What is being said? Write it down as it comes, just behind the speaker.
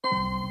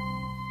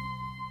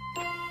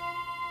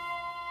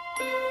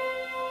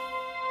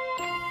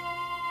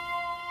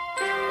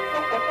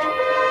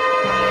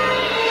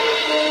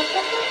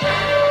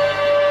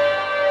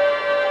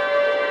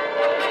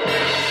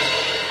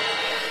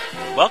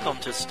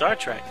to Star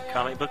Trek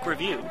Comic Book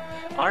Review.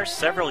 Our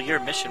several-year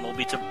mission will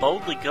be to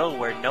boldly go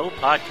where no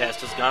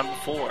podcast has gone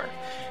before.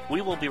 We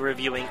will be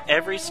reviewing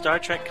every Star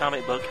Trek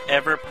comic book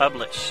ever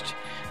published.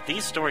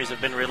 These stories have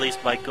been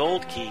released by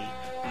Gold Key,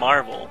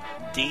 Marvel,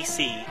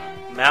 DC,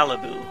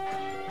 Malibu,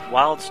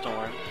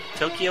 Wildstorm,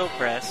 Tokyo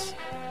Press,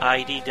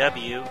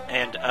 IDW,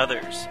 and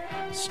others.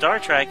 Star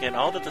Trek and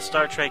all that the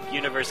Star Trek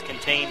universe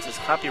contains is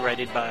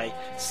copyrighted by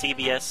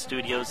CBS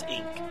Studios,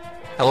 Inc.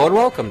 Hello and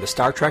welcome to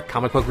Star Trek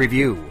Comic Book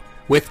Review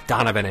with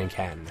Donovan and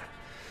Ken.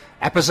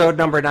 Episode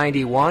number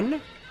 91,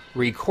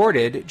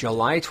 recorded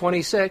July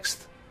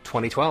 26th,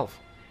 2012.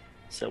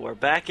 So we're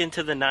back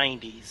into the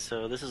 90s,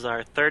 so this is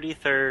our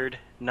 33rd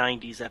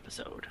 90s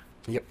episode.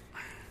 Yep.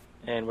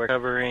 And we're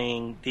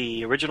covering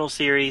the original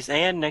series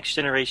and Next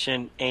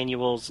Generation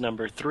Annuals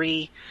number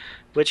 3,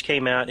 which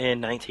came out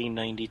in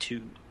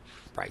 1992.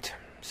 Right.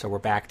 So we're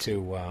back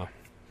to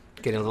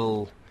getting a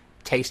little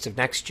taste of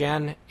Next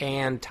Gen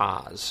and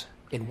TOS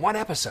in one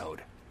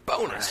episode.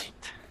 Bonus.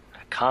 Right.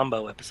 A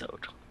combo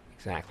episode.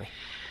 Exactly.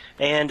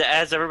 And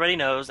as everybody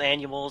knows,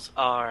 annuals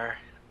are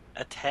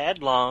a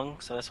tad long,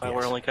 so that's why Yes.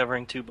 we're only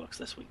covering 2 books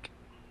this week.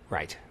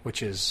 Right.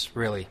 Which is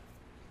really,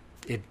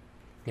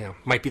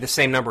 might be the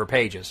same number of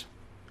pages.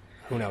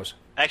 Who knows?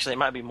 Actually, it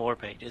might be more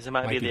pages. It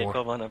might be the more.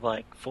 equivalent of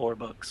like 4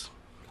 books.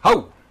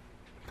 Oh!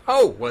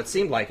 Well, it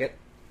seemed like it.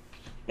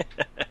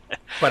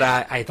 But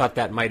I thought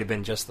that might have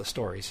been just the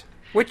stories,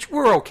 which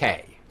were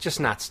okay, just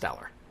not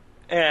stellar.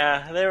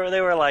 Yeah,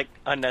 they were like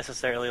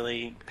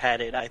unnecessarily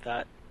padded, I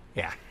thought.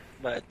 Yeah.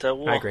 But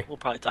I agree. We'll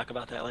probably talk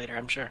about that later,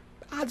 I'm sure.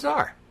 Odds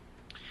are.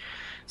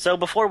 So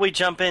before we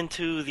jump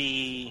into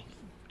the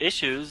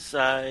issues,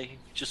 I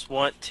just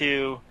want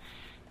to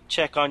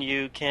check on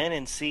you, Ken,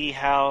 and see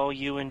how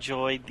you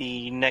enjoyed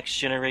the Next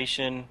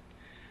Generation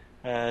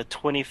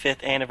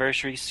 25th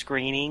anniversary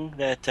screening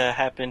that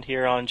happened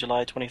here on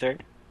July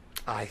 23rd.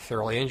 I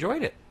thoroughly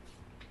enjoyed it.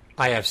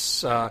 I have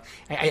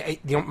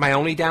my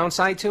only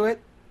downside to it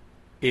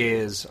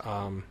is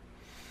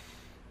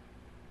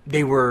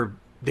they were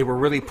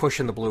really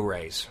pushing the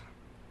Blu-rays.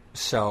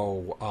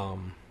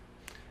 So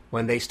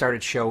when they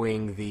started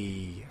showing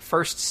the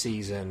first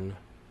season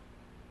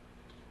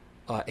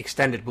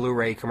extended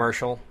Blu-ray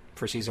commercial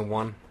for season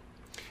 1,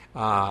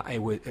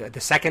 the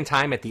second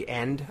time at the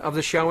end of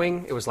the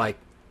showing, it was like,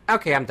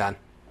 okay, I'm done.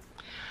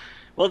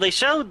 Well, they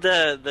showed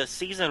the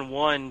season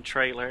 1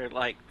 trailer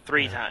like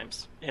 3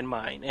 times in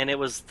mine, and it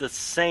was the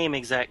same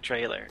exact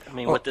trailer. I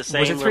mean, with the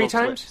same was it 3 little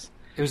times? clips.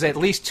 It was at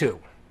least 2.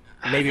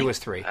 Maybe it was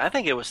 3. I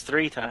think it was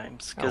 3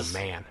 times. Oh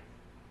man,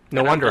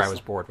 no wonder I was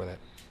bored with it.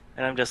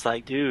 And I'm just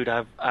like, dude,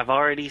 I've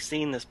already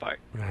seen this part.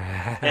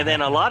 And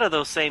then a lot of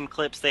those same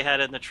clips they had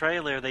in the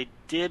trailer, they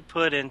did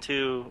put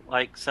into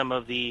like some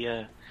of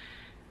the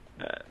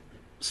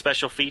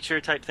special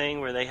feature type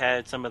thing where they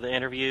had some of the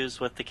interviews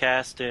with the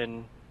cast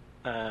and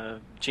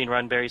Gene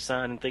Roddenberry's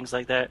son and things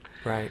like that.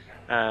 Right.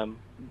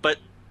 But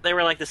they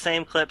were like the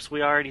same clips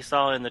we already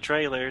saw in the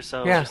trailer,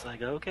 so Yeah. I was just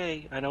like,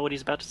 okay, I know what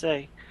he's about to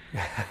say.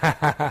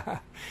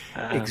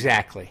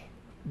 Exactly.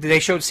 They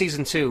showed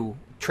season 2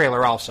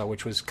 trailer also,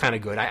 which was kind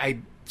of good.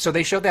 So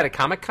they showed that at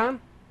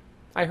Comic-Con,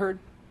 I heard.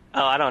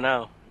 Oh, I don't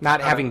know.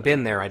 Not having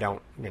been there,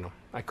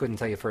 I couldn't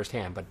tell you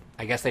firsthand, but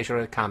I guess they showed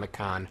it at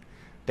Comic-Con.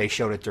 They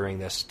showed it during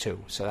this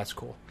too, so that's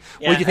cool.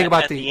 Yeah, what did you think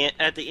about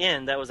at the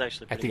end? That was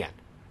actually at pretty the end?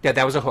 Yeah,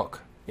 that was a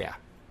hook. Yeah.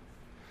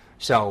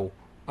 So,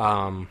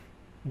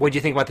 what did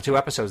you think about the 2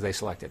 episodes they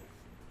selected?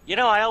 You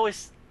know, I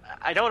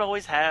don't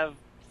always have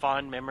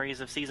fond memories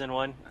of season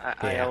 1.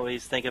 I Yeah.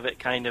 always think of it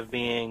kind of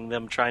being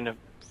them trying to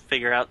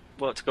figure out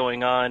what's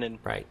going on, and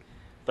Right.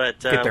 But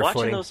Get their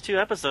watching footing. those 2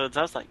 episodes,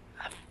 I was like,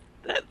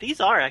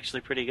 these are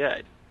actually pretty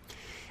good.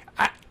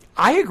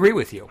 I agree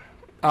with you.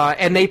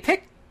 And they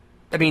picked,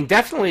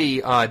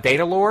 definitely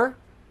Datalore.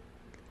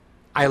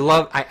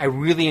 I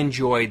really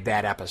enjoyed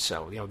that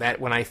episode. That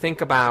when I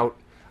think about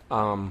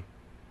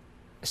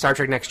Star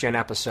Trek Next Gen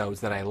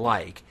episodes that I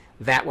like,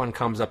 that one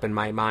comes up in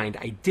my mind.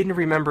 I didn't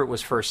remember it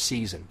was first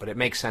season, but it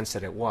makes sense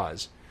that it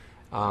was.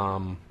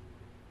 And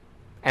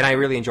I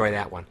really enjoy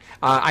that one.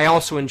 I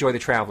also enjoy the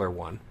Traveler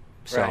one,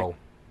 Right.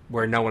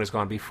 Where no one has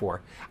gone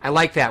before. I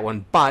like that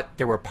one, but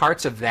there were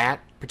parts of that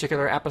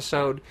particular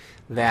episode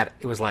that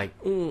it was like,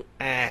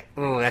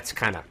 that's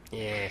kind of,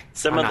 yeah.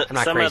 Some of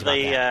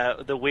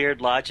that. the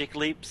weird logic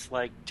leaps,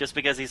 like just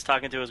because he's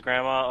talking to his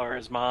grandma or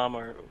his mom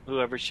or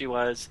whoever she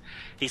was,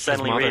 he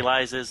suddenly mother.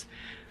 realizes,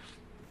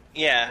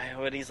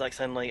 when he's like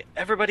suddenly,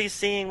 everybody's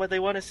seeing what they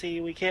want to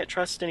see. We can't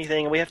trust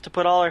anything. We have to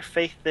put all our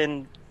faith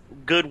in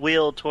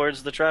goodwill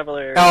towards the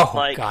Traveler. Oh,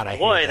 like, God, I hate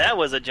boy, that. that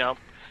was a jump.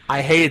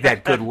 I hated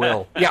that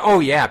goodwill.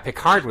 Yeah,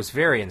 Picard was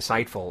very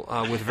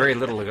insightful with very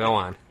little to go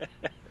on.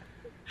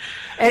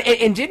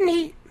 And didn't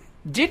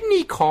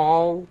he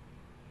call?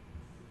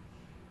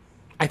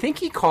 I think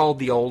he called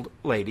the old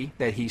lady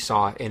that he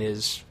saw in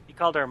his. He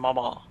called her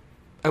Mama.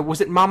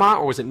 Was it Mama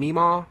or was it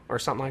Mima or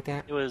something like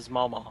that? It was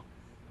Mama.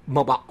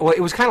 Mama. Well,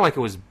 it was kind of like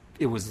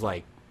it was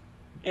like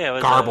Yeah, it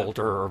was garbled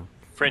a or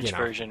French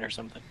version or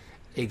something.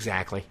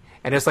 Exactly.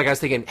 And it's like I was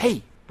thinking,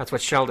 hey, that's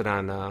what Sheldon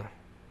on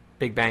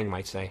Big Bang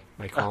might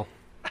call.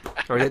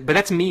 But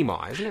that's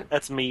Meemaw, isn't it?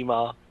 That's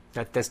Meemaw.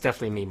 That's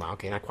definitely Meemaw.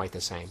 Okay, not quite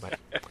the same, but...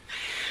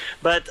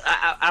 But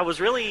I was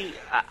really...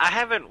 I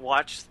haven't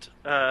watched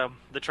the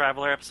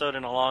Traveler episode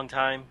in a long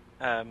time,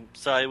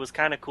 so it was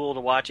kind of cool to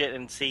watch it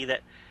and see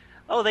that,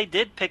 they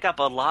did pick up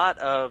a lot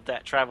of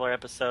that Traveler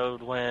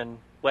episode when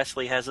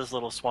Wesley has his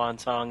little swan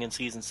song in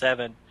Season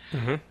 7.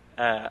 Mm-hmm.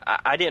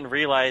 I didn't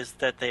realize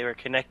that they were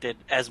connected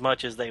as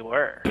much as they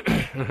were,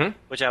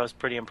 which I was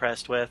pretty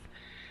impressed with.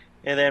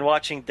 And then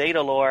watching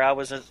Datalore, I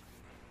was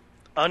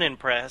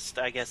unimpressed,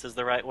 I guess is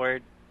the right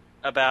word,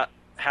 about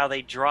how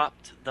they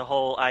dropped the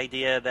whole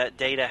idea that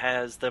Data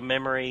has the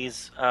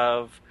memories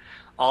of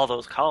all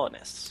those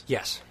colonists.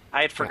 Yes.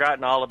 I had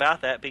forgotten all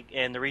about that,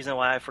 and the reason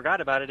why I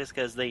forgot about it is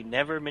because they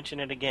never mention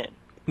it again.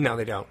 No,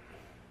 they don't.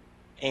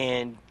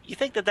 And you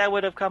think that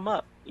would have come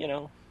up,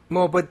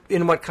 Well, but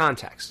in what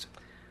context?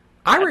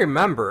 I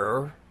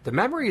remember the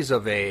memories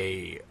of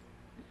a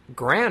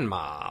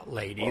grandma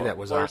lady that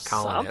was a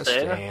colonist,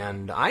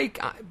 and I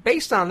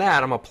based on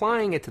that, I'm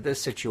applying it to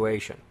this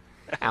situation.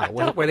 Al,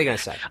 what are they going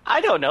to say?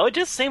 I don't know. It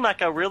just seemed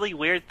like a really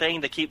weird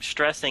thing to keep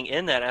stressing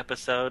in that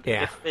episode.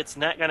 Yeah. If it's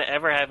not going to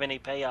ever have any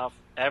payoff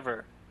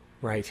ever.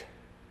 Right.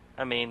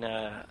 I mean,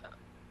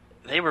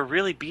 they were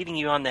really beating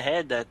you on the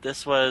head that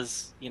this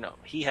was,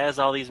 he has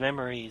all these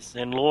memories.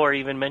 And Lore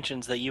even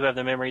mentions that you have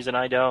the memories and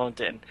I don't.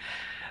 And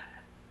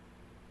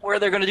where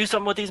they're going to do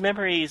something with these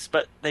memories,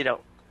 but they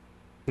don't.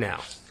 No.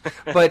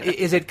 But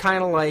is it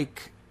kind of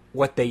like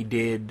what they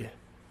did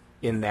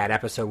in that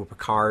episode with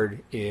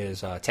Picard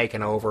is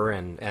taken over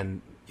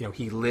and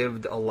he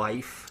lived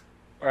a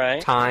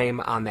time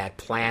on that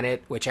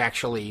planet, which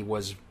actually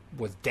was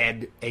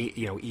dead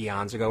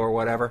eons ago or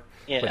whatever.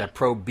 Yeah. But that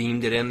probe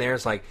beamed it in there.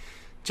 It's like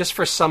just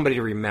for somebody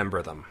to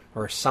remember them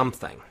or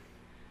something.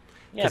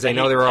 Because they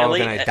know they were all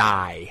going to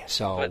die.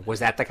 So was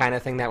that the kind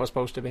of thing that was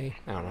supposed to be?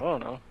 I don't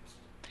know.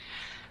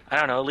 I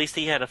don't know. At least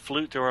he had a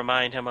flute to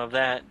remind him of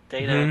that.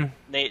 Data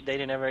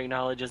never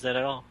acknowledges that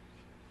at all.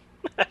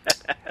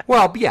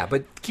 Well, yeah,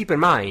 but keep in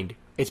mind,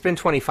 it's been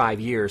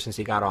 25 years since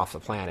he got off the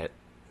planet.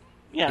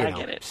 Yeah, I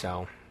get it.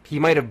 So he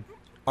might have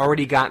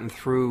already gotten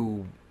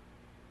through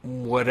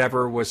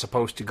whatever was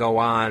supposed to go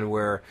on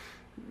where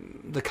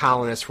the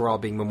colonists were all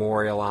being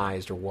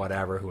memorialized or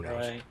whatever. Who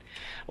knows? Right.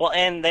 Well,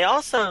 and they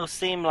also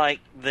seem like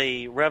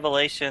the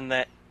revelation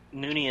that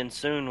Noonien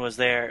Soon was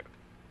there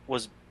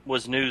was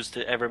news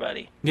to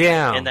everybody.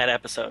 Yeah. In that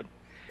episode.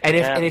 And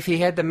if he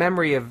had the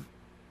memory of...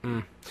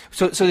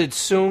 So did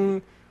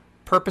Soong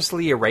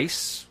purposely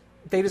erase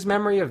Data's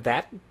memory of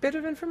that bit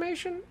of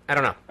information? I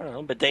don't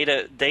know. But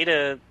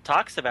Data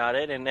talks about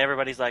it, and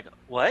everybody's like,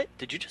 what?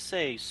 Did you just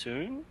say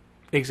Soong?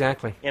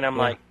 Exactly. And I'm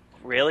like,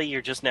 really?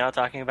 You're just now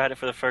talking about it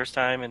for the first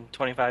time in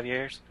 25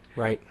 years?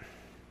 Right.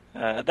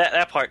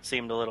 That part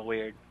seemed a little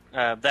weird.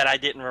 That I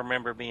didn't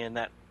remember being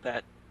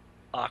that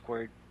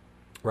awkward.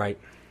 Right.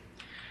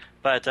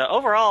 But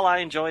overall, I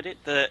enjoyed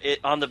it.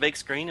 On the big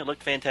screen, it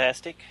looked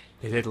fantastic.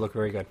 It did look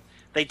very good.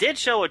 They did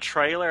show a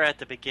trailer at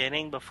the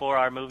beginning before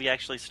our movie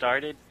actually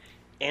started,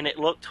 and it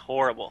looked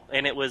horrible.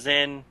 And it was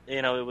in,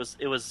 it was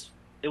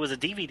a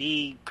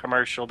DVD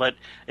commercial, but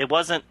it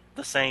wasn't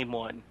the same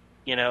one.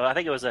 I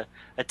think it was a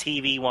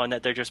TV one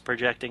that they're just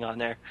projecting on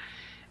there.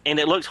 And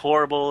it looked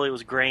horrible. It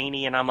was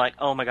grainy, and I'm like,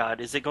 oh my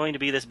God, is it going to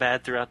be this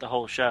bad throughout the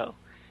whole show?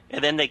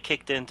 And then they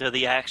kicked into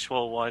the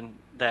actual one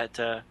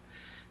that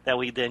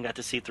we then got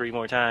to see 3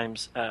 more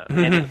times,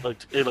 and it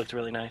looked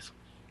really nice.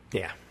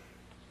 Yeah.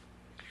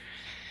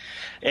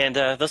 And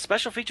the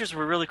special features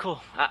were really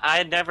cool. I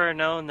had never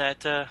known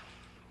that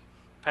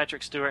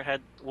Patrick Stewart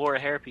wore a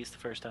hairpiece the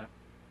first time.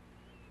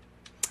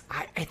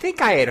 I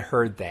think I had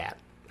heard that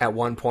at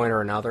one point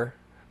or another,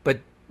 but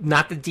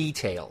not the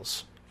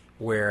details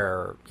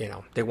where,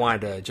 they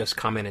wanted to just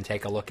come in and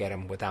take a look at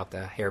him without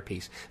the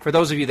hairpiece. For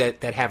those of you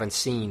that haven't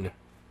seen,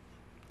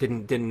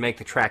 didn't make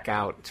the trek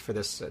out for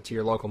this to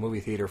your local movie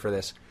theater for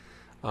this,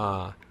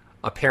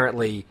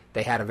 apparently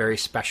they had a very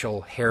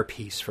special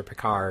hairpiece for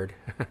Picard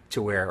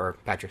to wear, or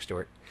Patrick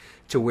Stewart,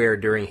 to wear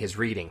during his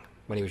reading,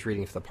 when he was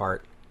reading for the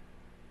part.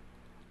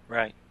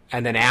 Right.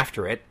 And then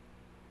after it,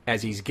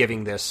 as he's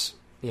giving this,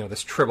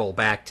 this tribble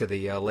back to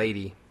the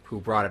lady who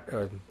brought it,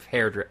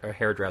 a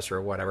hairdresser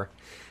or whatever,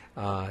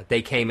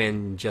 they came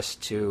in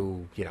just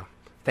to,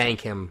 thank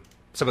him.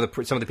 Some of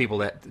the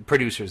people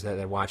producers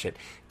that watch it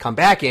come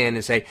back in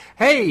and say,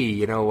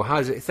 hey,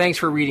 how's it? Thanks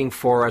for reading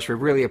for us. We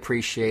really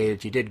appreciate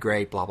it. You did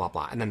great, blah, blah,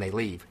 blah. And then they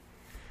leave.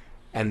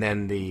 And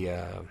then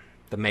the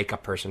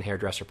makeup person,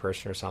 hairdresser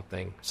person or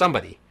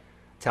somebody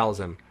tells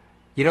them,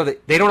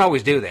 they don't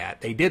always do that.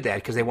 They did that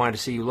because they wanted to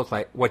see you look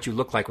like what you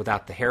look like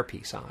without the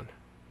hairpiece on.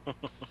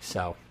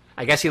 So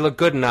I guess he looked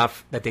good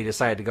enough that they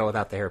decided to go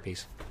without the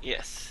hairpiece.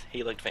 Yes,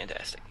 he looked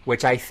fantastic.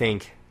 Which I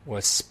think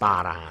was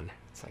spot on.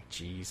 It's like,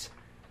 geez.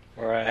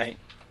 Right.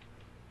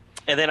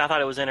 And then I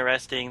thought it was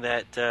interesting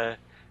that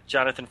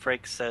Jonathan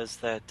Frakes says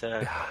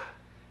that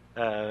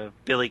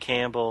Billy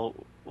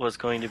Campbell was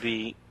going to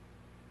be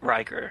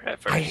Riker at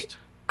first.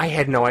 I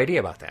had no idea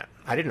about that.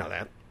 I didn't know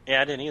that.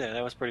 Yeah, I didn't either.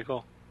 That was pretty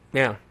cool.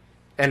 Yeah.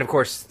 And, of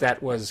course,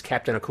 that was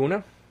Captain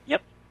Acuna?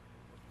 Yep.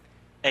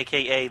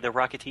 A.K.A. the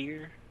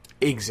Rocketeer.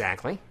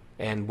 Exactly.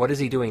 And what is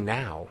he doing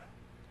now?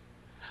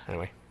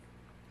 Anyway.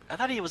 I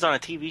thought he was on a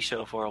TV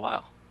show for a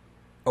while.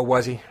 Oh,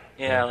 was he?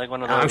 Yeah, like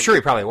one of those. I'm sure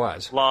he probably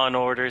was. Law and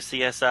Order,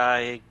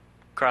 CSI,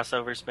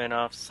 crossover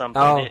spinoff,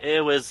 something. Oh.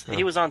 It was.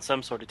 He was on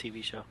some sort of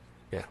TV show.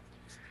 Yeah.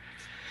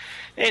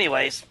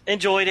 Anyways,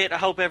 enjoyed it. I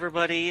hope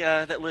everybody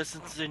that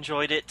listens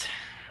enjoyed it.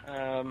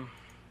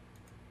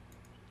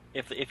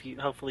 If you,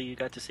 hopefully you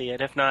got to see it.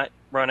 If not,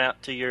 run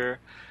out to your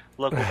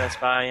local Best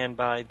Buy and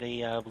buy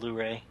the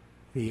Blu-ray.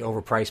 The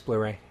overpriced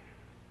Blu-ray.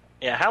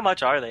 Yeah, how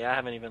much are they? I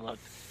haven't even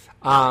looked.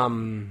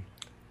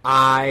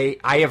 I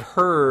have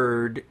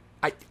heard.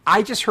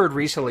 I just heard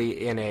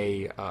recently in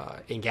a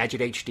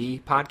Engadget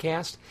HD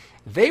podcast,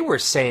 they were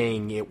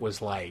saying it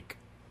was like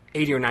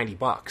 $80 or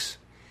 $90,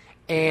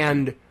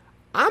 and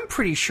I'm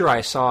pretty sure I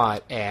saw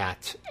it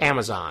at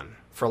Amazon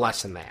for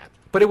less than that,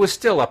 but it was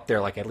still up there,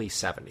 like at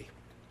least $70.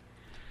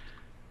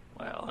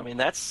 Well, I mean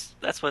that's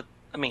what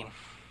I mean.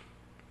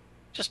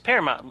 Just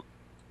Paramount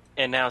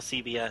and now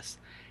CBS,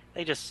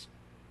 they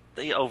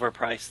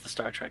overprice the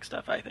Star Trek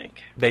stuff. I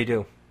think they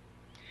do.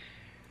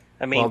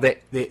 I mean, well,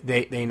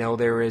 they know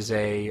there is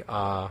a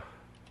lot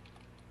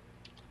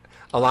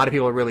of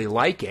people really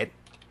like it,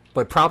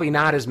 but probably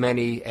not as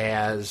many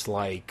as,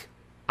 like,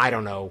 I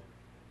don't know,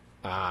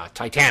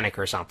 Titanic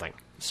or something.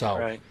 So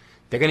right.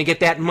 They're going to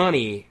get that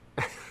money.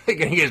 They're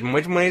going to get as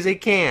much money as they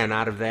can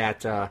out of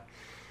that, that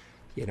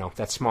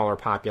smaller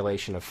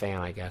population of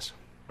fan, I guess.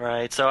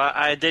 Right. So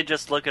I did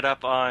just look it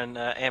up on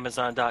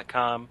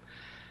Amazon.com.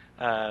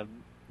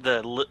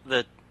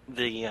 The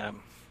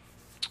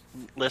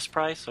list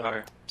price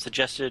or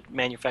suggested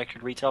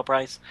manufactured retail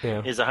price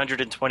is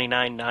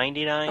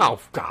 $129.99. Oh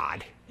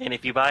God! And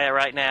if you buy it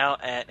right now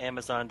at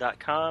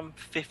Amazon.com,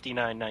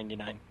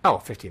 $59.99. Oh,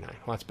 $59. Well,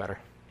 that's better.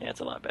 Yeah, it's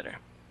a lot better.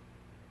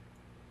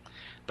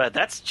 But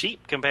that's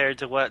cheap compared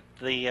to what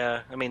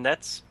the.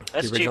 That's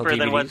cheaper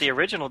than what the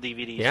original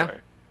DVDs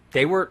were.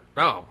 They were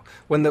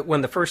when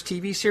the first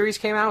TV series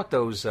came out,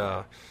 those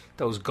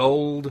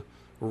gold,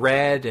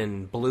 red,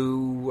 and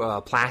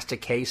blue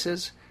plastic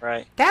cases.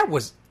 Right. That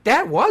was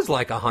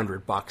like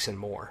 $100 and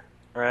more.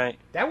 Right.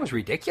 That was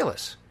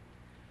ridiculous.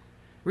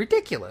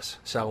 Ridiculous.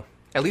 So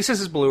at least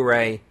this is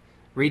Blu-ray.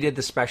 Redid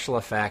the special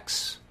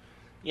effects.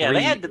 Yeah,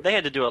 they had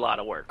to do a lot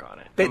of work on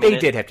it. They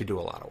did have to do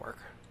a lot of work.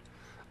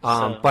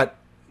 But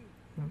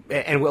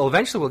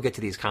eventually we'll get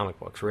to these comic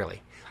books,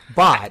 really.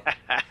 But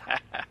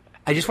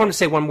I just want to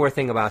say one more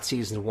thing about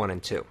seasons 1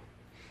 and 2,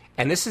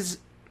 and this is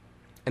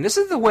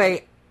the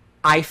way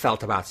I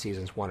felt about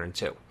seasons 1 and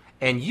 2.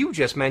 And you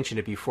just mentioned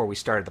it before we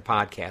started the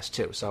podcast,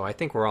 too, so I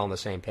think we're all on the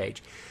same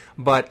page.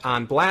 But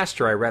on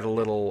Blaster, I read a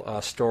little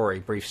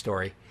brief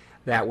story,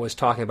 that was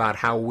talking about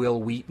how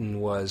Will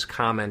Wheaton was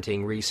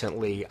commenting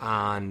recently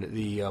on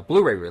the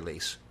Blu-ray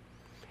release,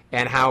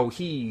 and how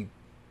he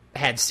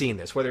had seen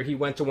this, whether he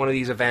went to one of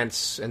these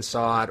events and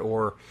saw it,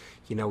 or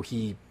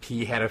he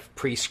had a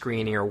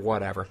pre-screening or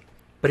whatever.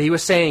 But he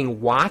was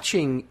saying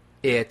watching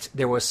it,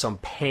 there was some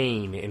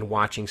pain in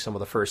watching some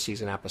of the first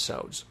season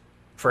episodes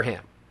for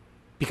him.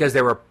 Because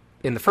they were,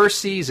 in the first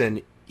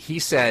season, he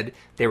said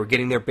they were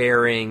getting their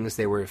bearings,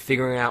 they were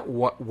figuring out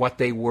what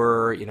they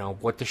were,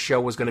 what the show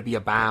was going to be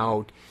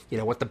about,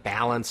 what the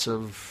balance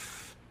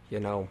of,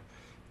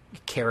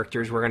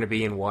 characters were going to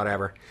be and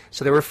whatever.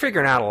 So they were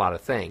figuring out a lot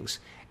of things.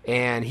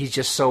 And he's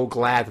just so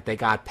glad that they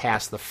got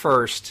past the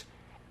first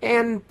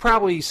and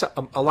probably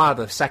a lot of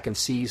the second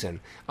season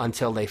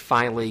until they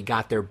finally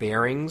got their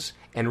bearings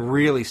and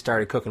really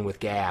started cooking with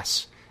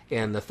gas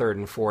in the third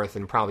and fourth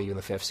and probably even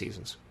the fifth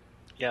seasons.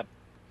 Yep.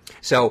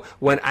 So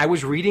when I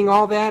was reading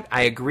all that,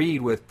 I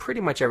agreed with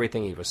pretty much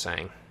everything he was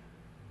saying.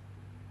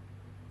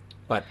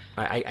 But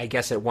I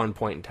guess at one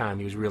point in time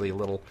he was really a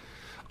little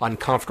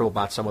uncomfortable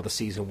about some of the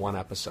season 1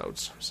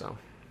 episodes. So.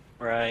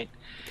 Right.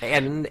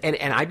 And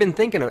I've been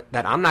thinking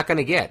that I'm not going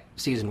to get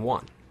season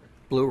 1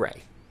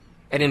 Blu-ray.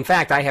 And in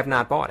fact, I have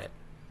not bought it.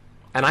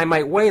 And I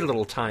might wait a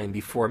little time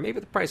before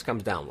maybe the price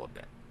comes down a little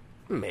bit.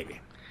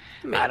 Maybe.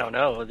 I don't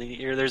know.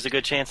 There's a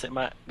good chance it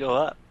might go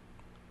up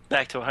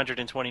back to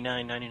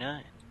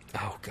 $129.99.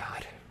 Oh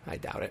God, I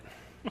doubt it.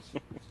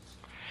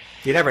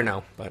 You never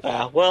know. But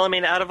well,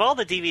 out of all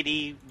the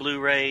DVD,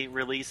 Blu-ray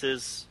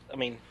releases,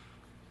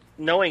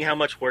 knowing how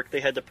much work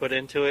they had to put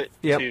into it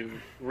to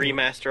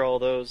remaster all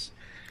those,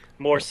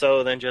 more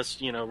so than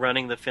just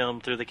running the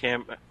film through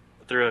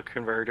through a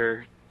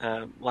converter,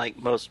 like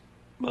most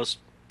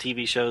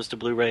TV shows to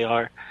Blu-ray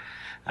are.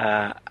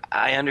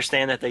 I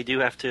understand that they do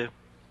have to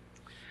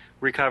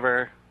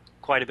recover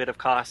quite a bit of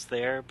cost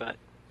there, but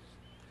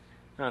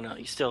I don't know.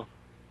 You still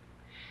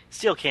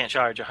can't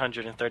charge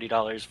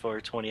 $130 for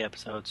 20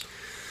 episodes.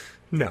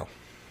 No.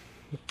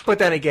 But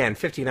then again,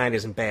 $59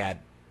 isn't bad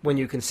when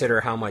you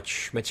consider how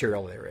much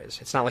material there is.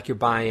 It's not like you're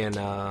buying,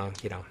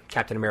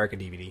 Captain America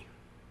DVD.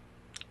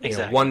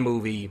 Exactly. One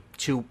movie,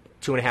 two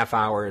and a half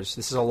hours.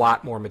 This is a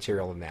lot more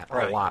material than that.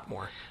 Right. A lot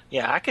more.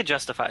 Yeah, I could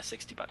justify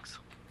 $60.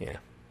 Yeah.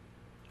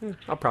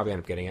 I'll probably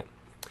end up getting it.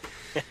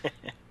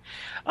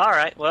 All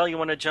right. Well, you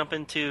want to jump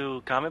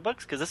into comic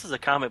books because this is a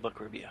comic book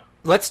review.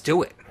 Let's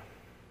do it.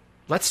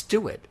 Let's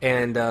do it.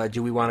 And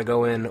do we want to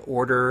go in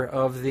order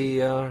of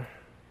the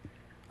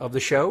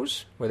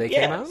shows where they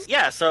came out?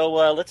 Yeah. So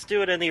let's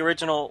do it in the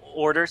original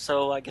order.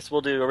 So I guess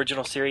we'll do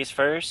original series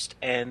first,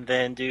 and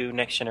then do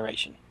Next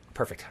Generation.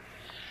 Perfect.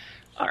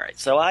 All right.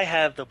 So I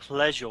have the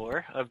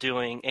pleasure of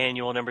doing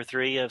annual number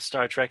 3 of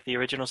Star Trek: The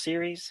Original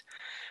Series.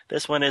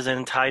 This one is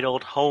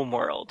entitled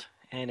Homeworld,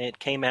 and it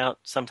came out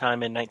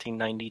sometime in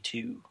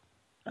 1992.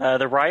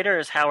 The writer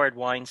is Howard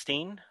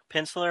Weinstein.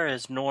 Penciler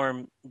is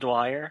Norm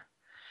Dwyer.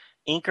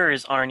 Inker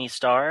is Arnie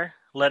Starr.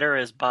 Letter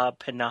is Bob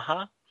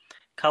Pinaha.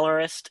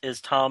 Colorist is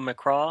Tom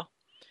McCraw.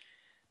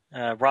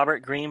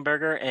 Robert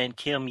Greenberger and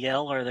Kim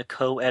Yell are the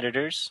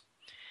co-editors.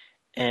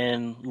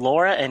 And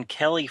Laura and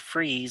Kelly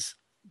Freeze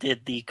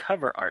did the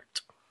cover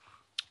art.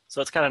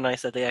 So it's kind of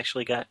nice that they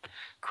actually got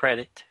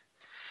credit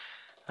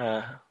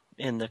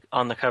on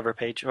the cover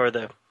page, or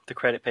the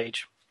credit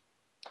page.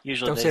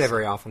 Usually don't say that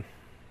very often.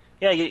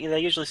 Yeah, they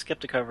usually skip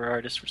the cover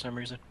artist for some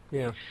reason.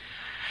 Yeah.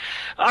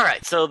 All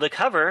right, so the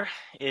cover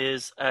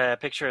is a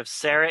picture of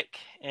Sarek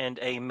and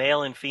a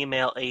male and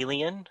female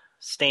alien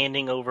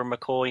standing over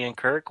McCoy and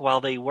Kirk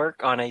while they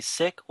work on a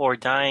sick or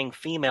dying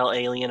female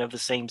alien of the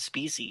same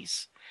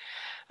species.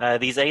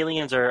 These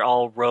aliens are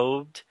all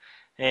robed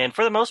and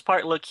for the most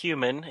part look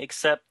human,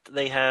 except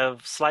they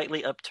have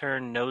slightly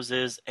upturned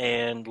noses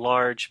and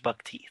large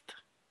buck teeth.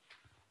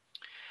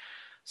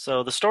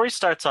 So the story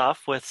starts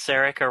off with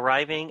Sarek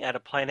arriving at a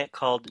planet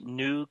called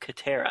New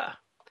Katera.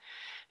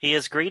 He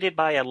is greeted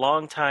by a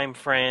longtime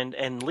friend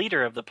and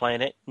leader of the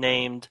planet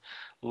named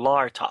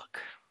Lartok.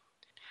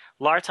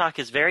 Lartok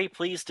is very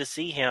pleased to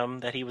see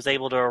him, that he was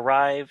able to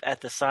arrive at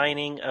the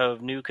signing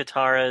of New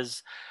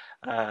Katera's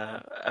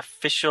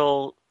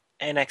official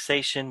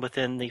annexation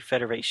within the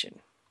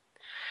Federation.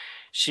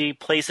 She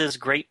places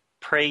great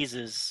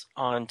praises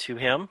onto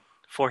him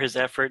for his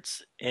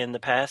efforts in the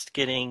past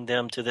getting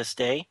them to this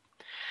day.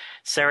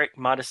 Sarek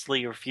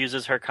modestly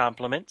refuses her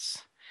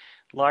compliments.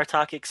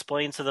 Lartok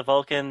explains to the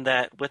Vulcan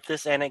that with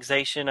this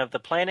annexation of the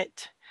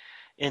planet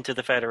into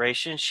the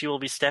Federation, she will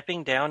be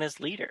stepping down as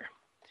leader.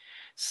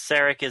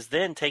 Sarek is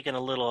then taken a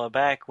little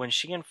aback when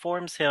she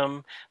informs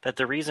him that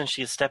the reason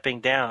she is stepping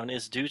down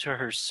is due to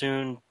her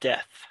soon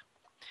death.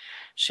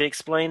 She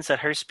explains that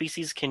her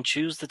species can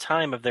choose the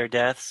time of their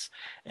deaths,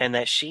 and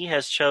that she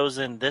has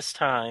chosen this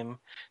time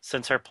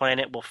since her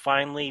planet will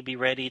finally be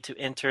ready to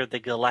enter the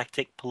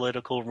galactic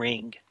political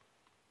ring.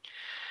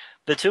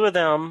 The two of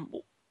them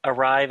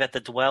arrive at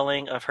the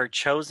dwelling of her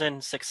chosen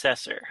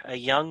successor, a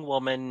young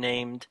woman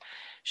named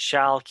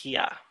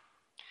Shalkia.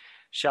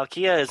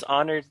 Shalkia is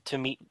honored to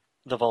meet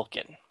the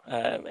Vulcan,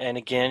 and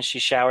again she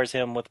showers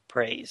him with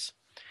praise.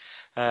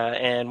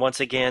 And once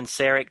again,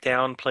 Sarek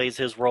downplays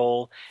his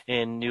role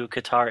in New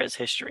Katera's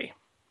history.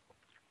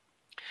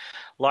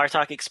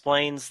 Lartok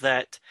explains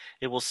that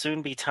it will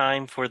soon be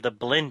time for the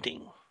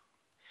blending,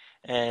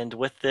 and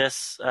with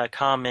this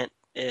comment,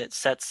 it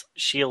sets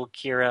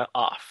Shalkia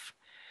off.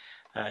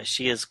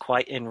 She is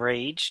quite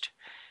enraged.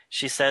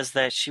 She says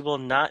that she will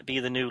not be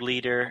the new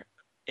leader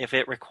if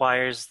it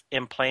requires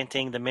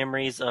implanting the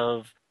memories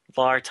of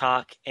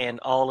Lartok and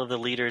all of the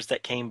leaders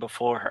that came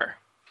before her.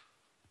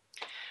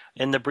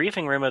 In the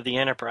briefing room of the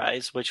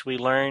Enterprise, which we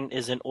learn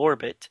is in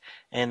orbit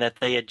and that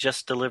they had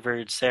just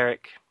delivered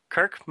Sarek,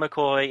 Kirk,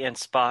 McCoy, and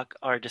Spock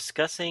are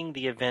discussing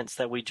the events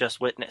that we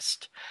just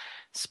witnessed.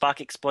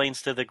 Spock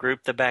explains to the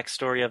group the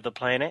backstory of the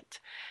planet,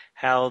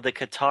 how the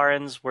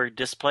Katarans were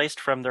displaced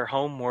from their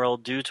home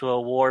world due to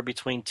a war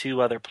between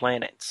two other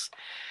planets.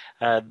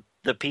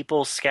 The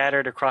people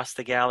scattered across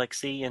the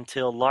galaxy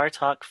until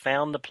Lartok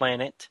found the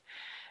planet,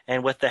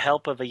 and with the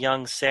help of a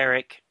young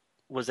Sarek,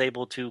 was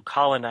able to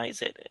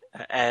colonize it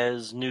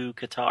as New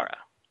Katera.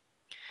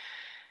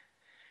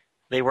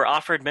 They were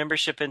offered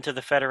membership into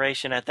the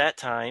Federation at that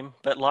time,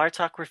 but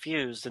Lartok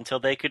refused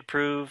until they could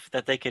prove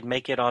that they could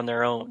make it on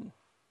their own.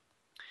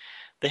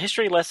 The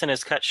history lesson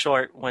is cut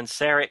short when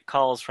Sarek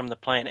calls from the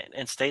planet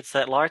and states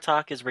that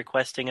Lartok is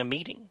requesting a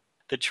meeting.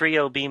 The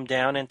trio beam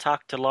down and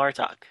talk to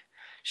Lartok.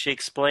 She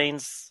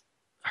explains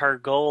her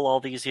goal all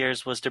these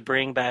years was to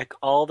bring back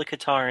all the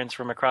Katarans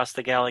from across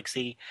the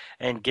galaxy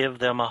and give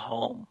them a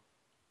home.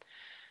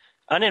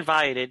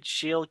 Uninvited,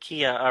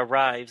 Shalkia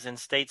arrives and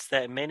states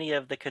that many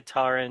of the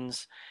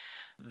Katarans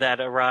that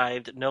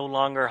arrived no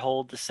longer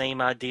hold the same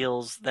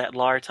ideals that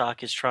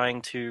Lartok is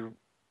trying to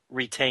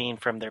retain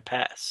from their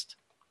past.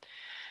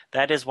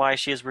 That is why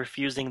she is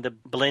refusing the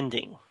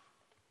blending,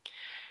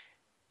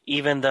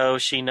 even though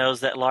she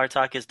knows that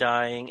Lartok is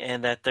dying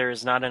and that there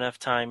is not enough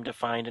time to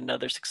find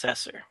another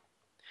successor.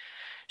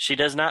 She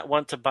does not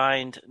want to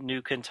bind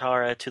New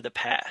Katera to the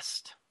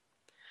past.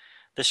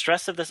 The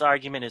stress of this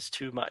argument is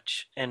too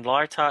much, and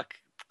Lartok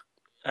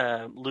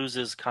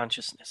loses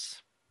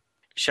consciousness.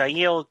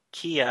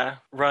 Shalkia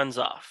runs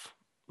off.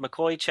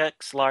 McCoy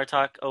checks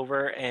Lartok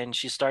over, and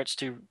she starts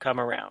to come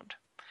around.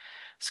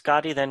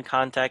 Scotty then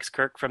contacts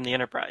Kirk from the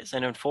Enterprise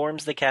and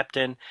informs the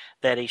captain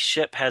that a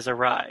ship has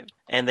arrived,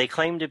 and they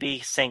claim to be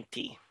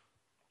Sancti.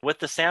 With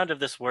the sound of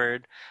this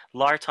word,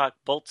 Lartok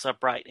bolts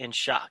upright in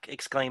shock,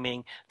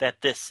 exclaiming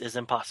that this is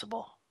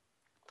impossible.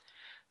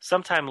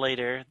 Sometime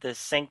later, the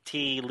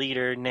Sancti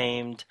leader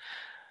named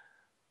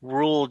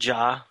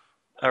Rulja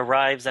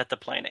arrives at the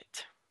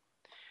planet.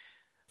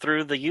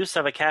 Through the use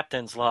of a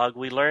captain's log,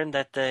 we learn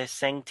that the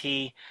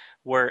Sancti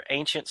were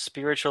ancient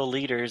spiritual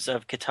leaders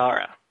of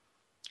Kitara,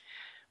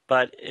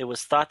 but it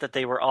was thought that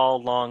they were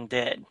all long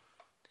dead.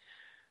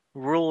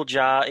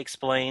 Rulja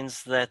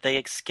explains that they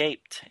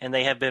escaped, and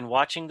they have been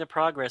watching the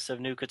progress of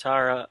New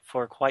Katara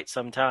for quite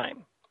some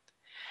time.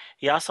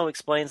 He also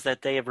explains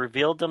that they have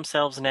revealed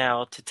themselves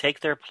now to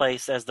take their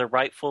place as the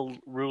rightful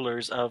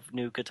rulers of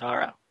New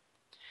Katara.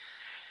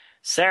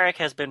 Sarek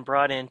has been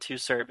brought into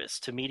service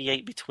to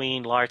mediate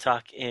between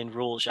Lartok and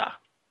Rulja.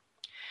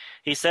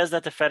 He says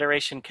that the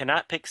Federation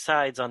cannot pick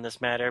sides on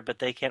this matter, but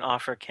they can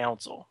offer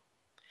counsel.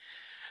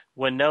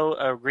 When no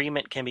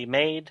agreement can be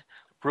made,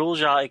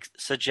 Rulja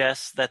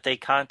suggests that they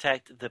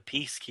contact the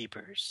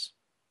Peacekeepers.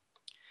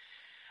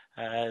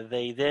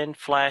 They then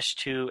flash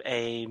to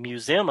a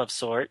museum of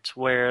sorts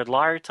where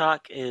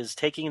Lartok is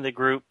taking the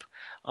group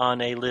on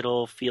a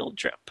little field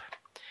trip.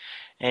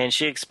 And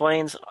she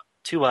explains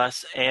to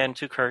us and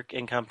to Kirk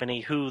and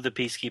company who the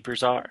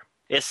Peacekeepers are.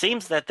 It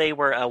seems that they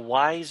were a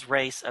wise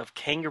race of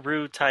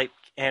kangaroo-type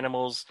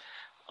animals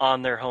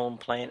on their home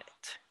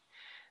planet.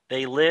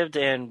 They lived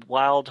in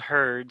wild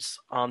herds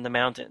on the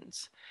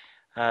mountains.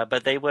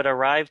 But they would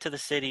arrive to the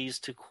cities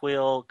to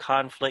quell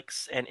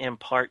conflicts and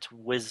impart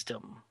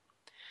wisdom.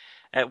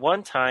 At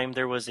one time,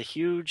 there was a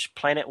huge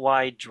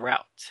planet-wide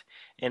drought,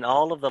 and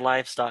all of the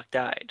livestock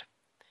died.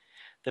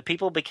 The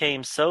people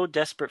became so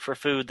desperate for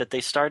food that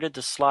they started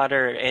to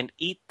slaughter and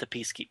eat the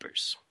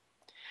Peacekeepers.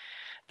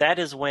 That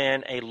is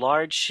when a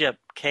large ship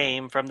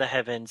came from the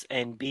heavens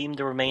and beamed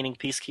the remaining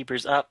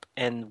Peacekeepers up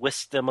and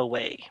whisked them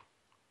away.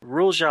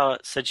 Rulja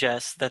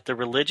suggests that the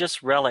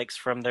religious relics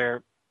from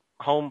their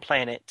home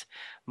planet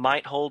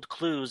might hold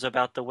clues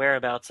about the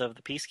whereabouts of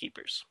the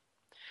Peacekeepers.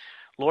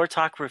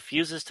 Lartok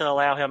refuses to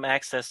allow him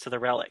access to the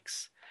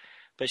relics,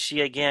 but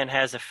she again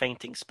has a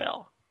fainting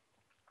spell.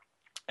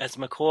 As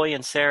McCoy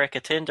and Sarek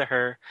attend to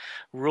her,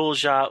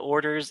 Rulja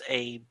orders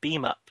a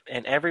beam-up,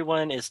 and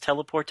everyone is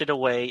teleported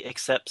away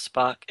except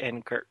Spock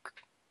and Kirk.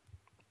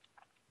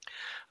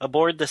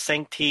 Aboard the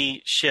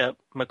Sancti ship,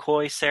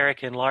 McCoy,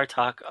 Sarek, and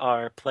Lartok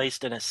are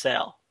placed in a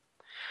cell.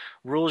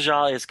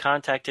 Rulja is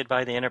contacted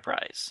by the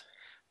Enterprise.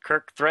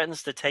 Kirk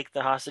threatens to take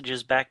the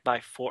hostages back by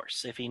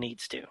force if he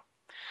needs to.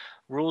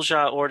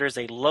 Rulja orders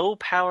a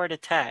low-powered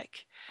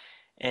attack,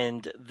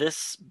 and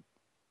this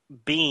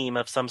beam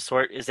of some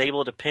sort is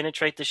able to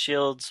penetrate the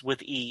shields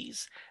with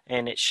ease,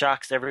 and it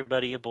shocks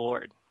everybody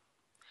aboard.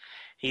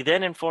 He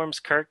then informs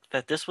Kirk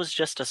that this was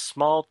just a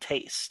small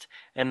taste,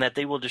 and that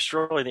they will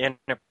destroy the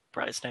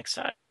Enterprise next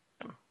time.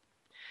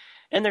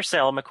 In their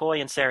cell,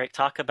 McCoy and Sarek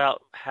talk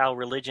about how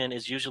religion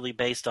is usually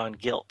based on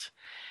guilt.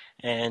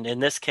 And in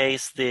this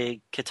case,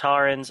 the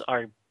Kitarans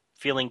are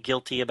feeling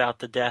guilty about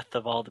the death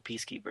of all the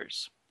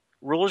Peacekeepers.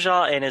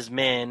 Rulja and his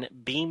men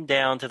beam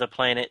down to the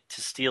planet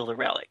to steal the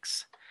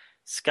relics.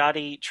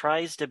 Scotty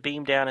tries to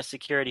beam down a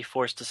security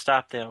force to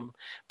stop them,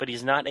 but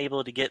he's not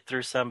able to get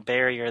through some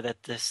barrier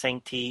that the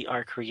Sancti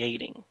are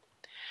creating.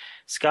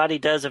 Scotty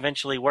does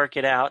eventually work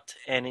it out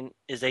and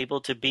is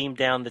able to beam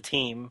down the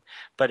team,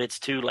 but it's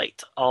too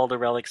late. All the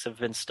relics have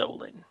been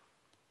stolen.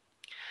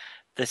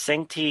 The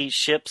Sancti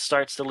ship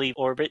starts to leave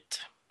orbit.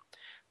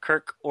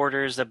 Kirk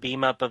orders a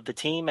beam-up of the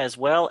team as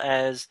well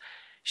as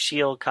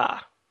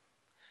Shiel-Ka.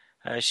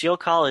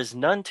 Shiel-Ka is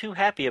none too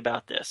happy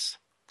about this.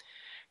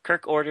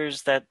 Kirk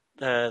orders that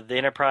the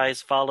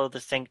Enterprise follow the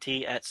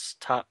Sancti at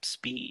top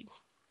speed.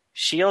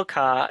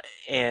 Shiel-Ka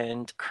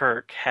and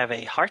Kirk have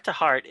a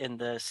heart-to-heart in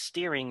the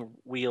steering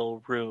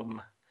wheel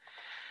room.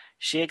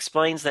 She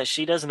explains that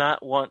she does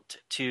not want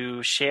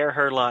to share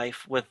her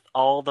life with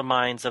all the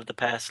minds of the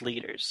past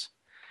leaders,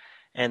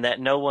 and that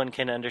no one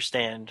can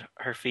understand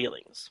her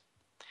feelings.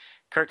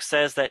 Kirk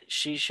says that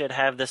she should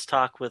have this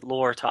talk with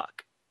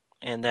Lartok,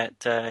 and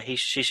that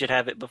she should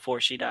have it before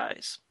she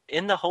dies.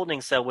 In the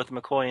holding cell with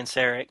McCoy and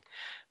Sarek,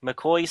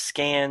 McCoy's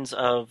scans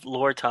of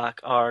Lartok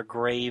are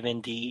grave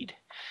indeed.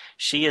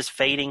 She is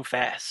fading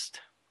fast.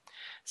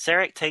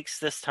 Sarek takes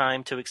this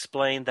time to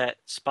explain that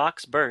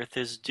Spock's birth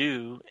is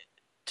due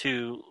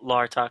to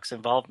Lartok's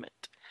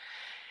involvement.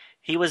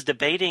 He was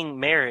debating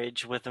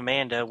marriage with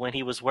Amanda when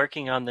he was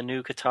working on the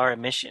New Katara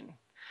mission.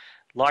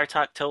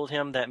 Lartok told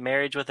him that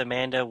marriage with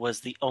Amanda was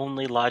the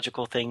only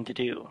logical thing to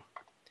do.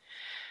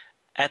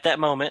 At that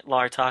moment,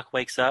 Lartok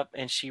wakes up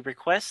and she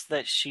requests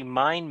that she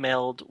mind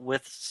meld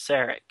with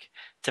Sarek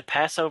to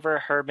pass over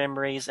her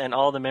memories and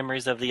all the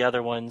memories of the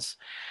other ones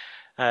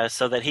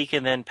so that he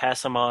can then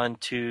pass them on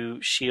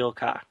to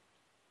Shiel-Ka.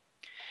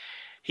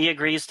 He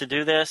agrees to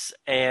do this,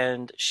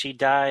 and she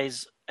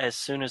dies as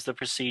soon as the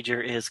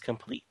procedure is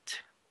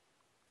complete.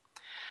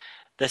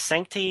 The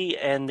Sancti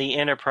and the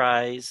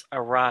Enterprise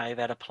arrive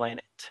at a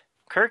planet.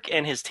 Kirk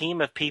and his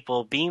team of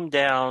people beam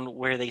down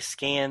where they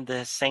scanned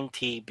the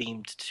Sancti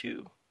beamed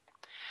to.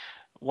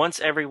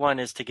 Once everyone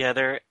is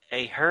together,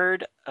 a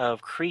herd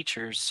of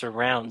creatures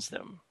surrounds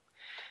them.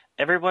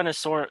 Everyone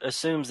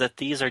assumes that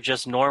these are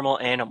just normal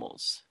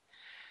animals,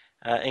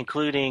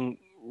 including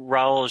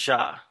Raoul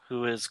Ja,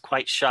 who is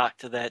quite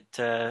shocked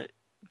that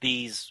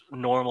these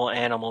normal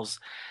animals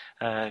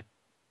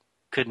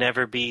could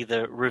never be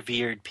the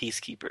revered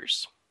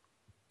peacekeepers.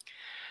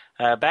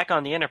 Back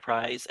on the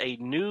Enterprise, a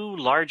new,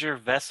 larger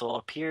vessel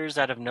appears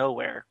out of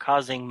nowhere,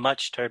 causing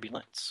much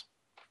turbulence.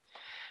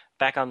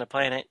 Back on the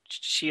planet,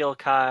 Shiel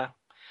Ka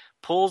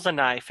pulls a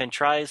knife and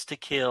tries to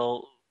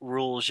kill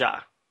Rul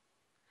Ja.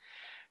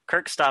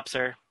 Kirk stops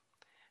her.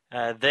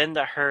 Then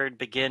the herd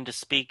begin to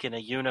speak in a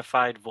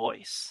unified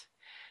voice.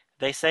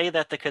 They say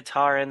that the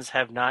Katarans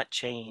have not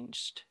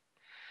changed.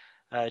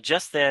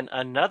 Just then,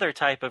 another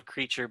type of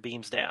creature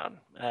beams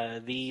down.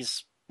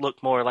 These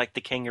look more like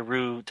the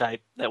kangaroo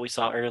type that we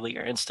saw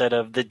earlier, instead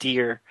of the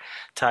deer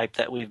type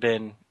that we've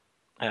been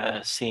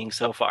seeing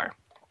so far.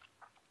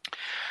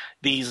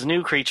 These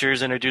new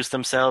creatures introduce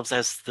themselves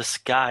as the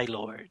Sky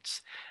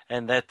Lords,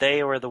 and that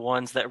they were the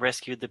ones that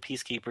rescued the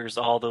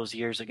Peacekeepers all those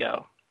years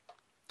ago.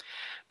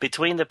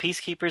 Between the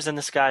Peacekeepers and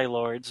the Sky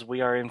Lords,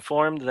 we are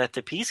informed that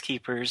the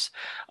Peacekeepers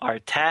are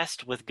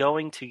tasked with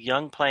going to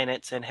young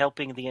planets and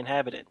helping the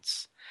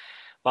inhabitants,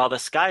 while the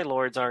Sky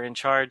Lords are in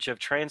charge of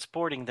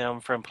transporting them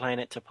from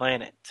planet to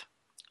planet.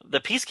 The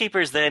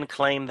Peacekeepers then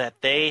claim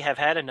that they have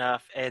had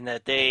enough and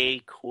that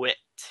they quit.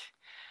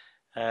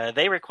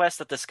 They request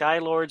that the Sky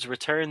Lords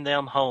return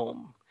them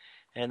home,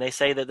 and they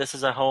say that this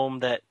is a home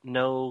that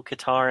no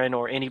Kataran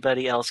or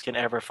anybody else can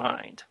ever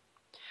find.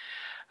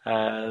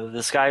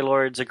 The Sky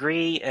Lords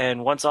agree,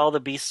 and once all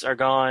the beasts are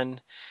gone,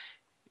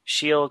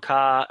 Shiel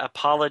Ka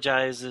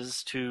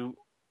apologizes to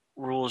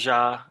Rul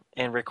Ja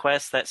and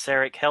requests that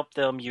Sarek help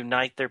them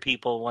unite their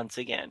people once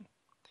again.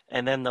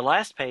 And then the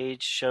last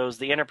page shows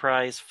the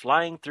Enterprise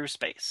flying through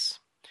space.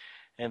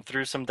 And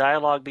through some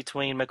dialogue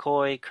between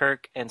McCoy,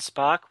 Kirk, and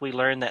Spock, we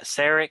learn that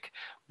Sarek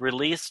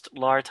released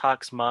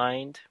Lartok's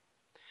mind,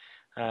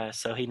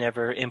 so he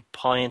never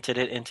implanted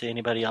it into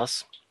anybody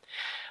else.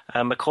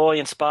 McCoy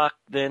and Spock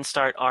then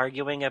start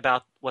arguing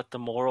about what the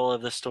moral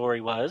of the story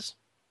was.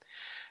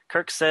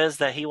 Kirk says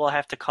that he will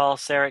have to call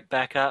Sarek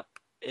back up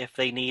if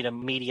they need a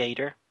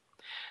mediator.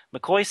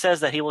 McCoy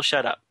says that he will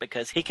shut up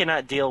because he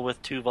cannot deal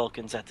with two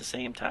Vulcans at the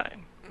same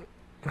time.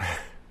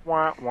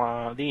 Wah,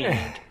 wah, the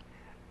end.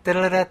 Whew,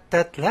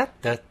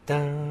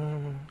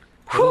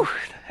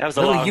 that was a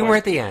little long humor one.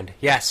 at the end.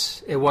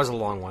 Yes, it was a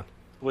long one.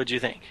 What'd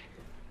you think?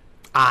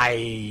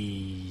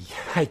 I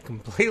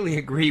completely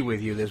agree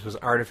with you. This was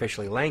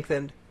artificially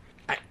lengthened.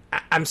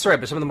 I'm sorry,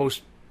 but some of the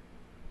most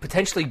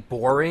potentially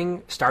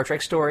boring Star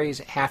Trek stories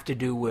have to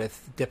do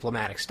with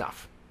diplomatic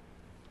stuff.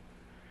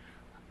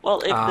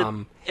 Well,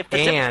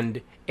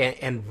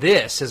 and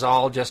this is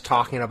all just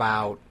talking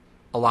about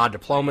a lot of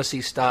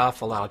diplomacy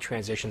stuff, a lot of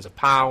transitions of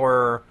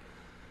power.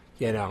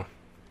 You know,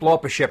 blow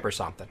up a ship or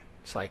something.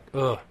 It's like,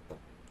 ugh,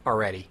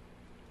 already.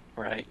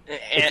 Right.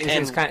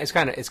 It's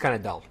kind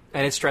of dull,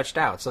 and it's stretched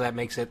out, so that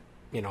makes it,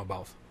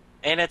 both.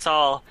 And it's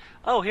all,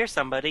 oh, here's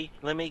somebody.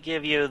 Let me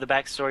give you the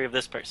backstory of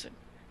this person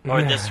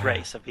or this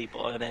race of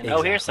people, and then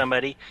Exactly. Oh, here's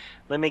somebody.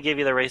 Let me give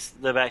you the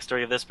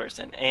backstory of this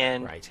person,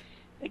 and Right.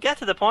 It got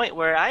to the point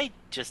where I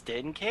just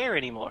didn't care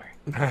anymore.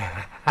 All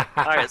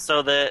right,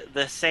 so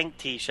the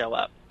Sancti show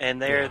up,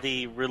 and they're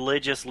the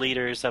religious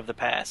leaders of the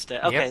past.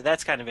 Okay,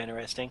 that's kind of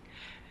interesting.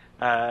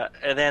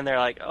 And then they're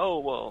like, oh,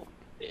 well,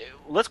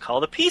 let's call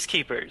the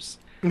Peacekeepers.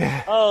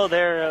 Oh,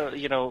 they're,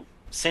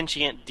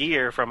 sentient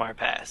deer from our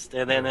past.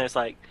 And then there's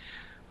like,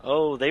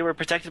 oh, they were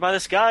protected by the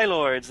Sky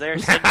Lords. They're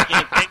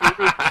sentient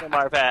kangaroos from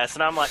our past.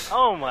 And I'm like,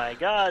 oh my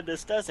god,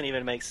 this doesn't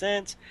even make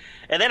sense.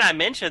 And then I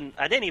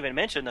didn't even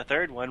mention the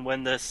third one.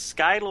 When the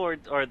Sky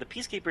Lord or the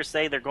Peacekeepers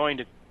say they're going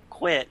to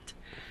quit,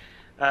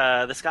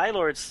 the Sky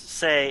Lords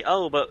say,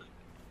 oh, but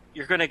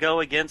you're going to go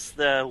against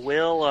the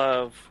will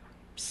of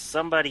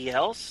somebody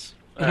else?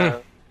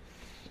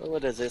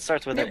 What is it? It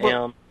starts with an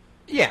M.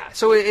 Yeah,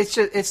 so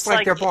it's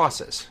like their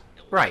bosses.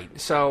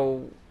 Right,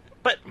 so...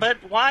 But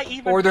why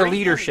even... Or their bring in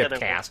leadership the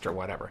other cast or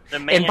whatever. The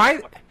main,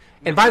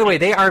 and by the way,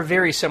 they are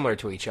very similar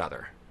to each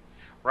other.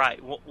 Right.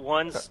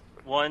 One's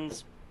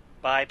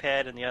biped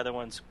and the other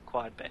one's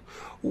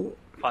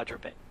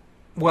quadruped.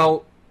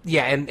 Well,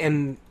 yeah,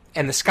 and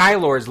the Sky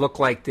Lords look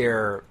like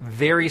they're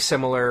very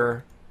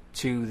similar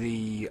to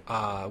the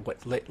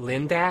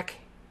Lindak?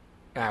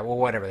 Well,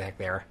 whatever the heck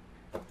they are.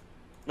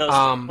 No,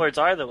 Sky Lords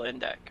are the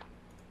Lindak.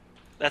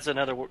 That's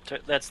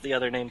that's the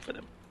other name for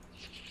them.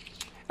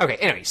 Okay.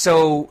 Anyway,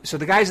 so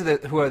the guys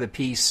who are the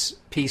peace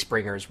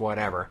bringers,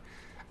 whatever,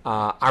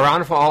 are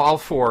on all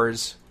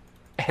fours,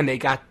 and they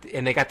got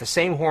the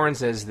same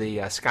horns as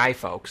the Sky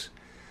folks,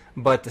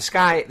 but the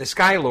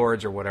Sky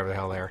Lords or whatever the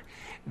hell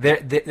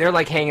they're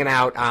like hanging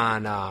out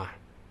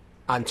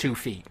on 2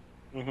 feet,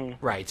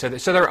 right? So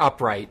they're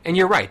upright, and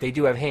you're right, they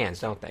do have hands,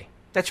 don't they?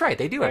 That's right,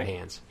 they do have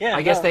hands. Yeah,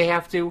 I guess they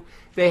have to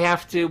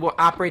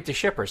operate the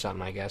ship or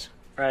something, I guess.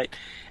 Right,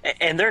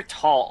 and they're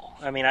tall.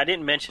 I mean, I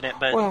didn't mention it,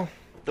 but. Well,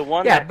 the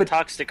one that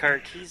talks to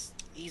Kirk, he's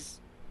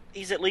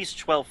he's at least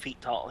 12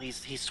 feet tall.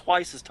 He's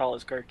twice as tall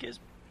as Kirk is.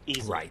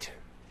 Easily. Right.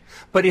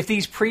 But if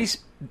these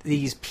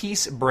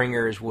peace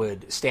bringers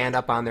would stand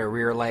up on their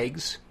rear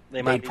legs,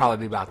 they'd probably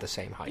be about the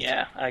same height.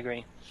 Yeah, I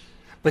agree.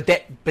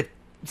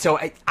 So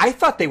I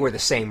thought they were the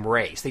same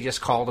race. They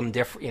just called them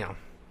different, you know.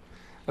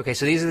 Okay,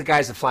 so these are the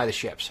guys that fly the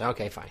ships.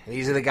 Okay, fine.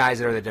 These are the guys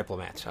that are the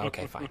diplomats.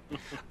 Okay, fine.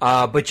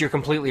 But you're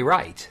completely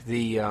right.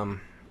 The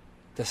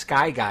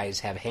Sky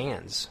guys have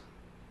hands.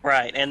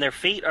 Right, and their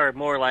feet are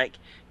more like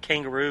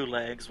kangaroo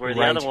legs, where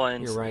the other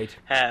ones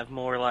have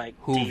more like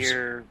hooves.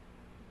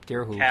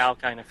 deer hooves. Cow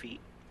kind of feet.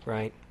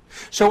 Right.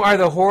 So are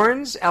the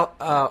horns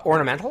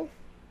ornamental?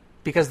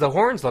 Because the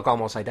horns look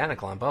almost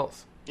identical on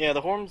both. Yeah,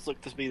 the horns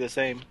look to be the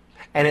same.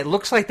 And it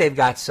looks like they've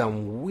got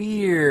some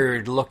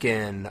weird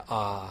looking,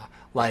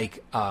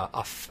 like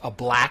a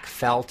black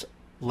felt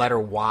letter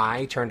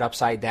Y turned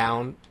upside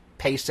down,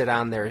 pasted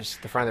on the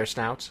front of their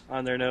snouts.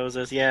 On their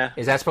noses, yeah.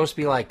 Is that supposed to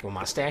be like a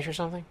mustache or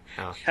something?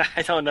 Oh.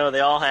 I don't know. They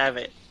all have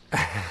it.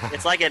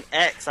 It's like an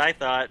X, I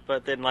thought,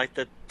 but then like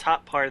the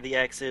top part of the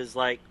X is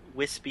like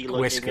wispy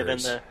looking, Whiskers. and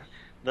then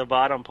the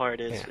bottom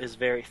part is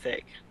very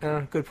thick.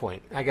 Good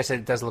point. I guess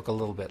it does look a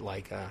little bit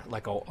like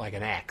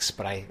an X,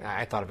 but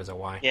I thought of it as a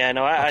Y. Yeah,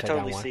 no, I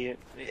totally see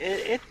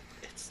it.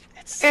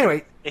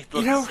 Anyway, it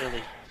looks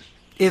silly.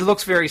 It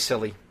looks very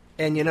silly,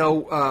 and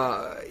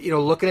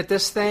looking at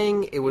this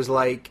thing, it was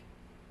like,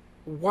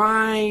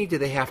 why do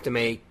they have to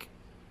make,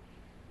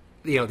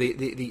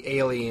 the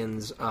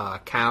aliens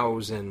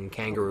cows and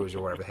kangaroos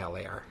or whatever the hell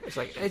they are? It's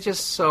like, it's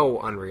just so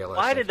unrealistic.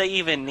 Why did they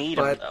even need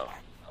them though?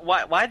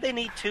 Why'd they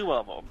need two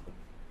of them?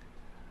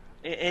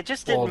 It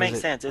just didn't make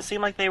sense. It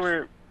seemed like they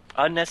were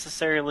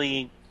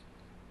unnecessarily...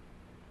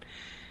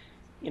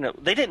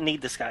 they didn't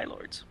need the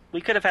Skylords.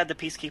 We could have had the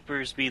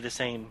Peacekeepers be the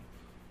same,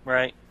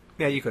 right?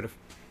 Yeah, you could have.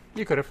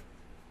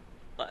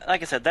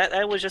 Like I said,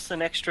 that was just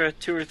an extra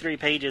 2 or 3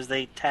 pages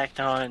they tacked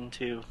on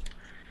to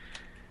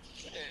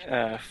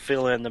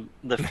fill in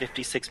the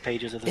 56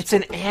 pages of this. It's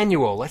an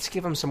annual. Let's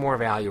give them some more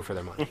value for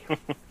their money.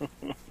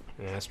 Yeah,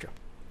 that's true.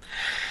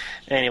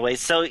 Anyway,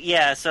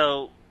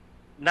 so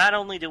not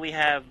only do we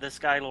have the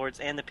Skylords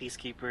and the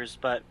Peacekeepers,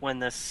 but when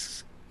the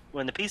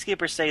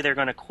Peacekeepers say they're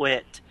going to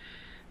quit,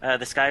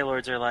 the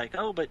Skylords are like,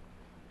 "Oh, but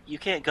you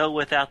can't go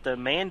without the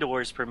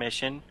Mandors'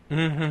 permission."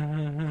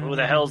 Who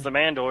the hell's the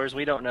Mandors?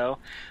 We don't know.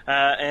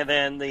 And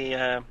then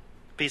the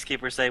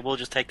Peacekeepers say, "We'll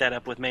just take that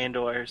up with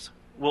Mandors.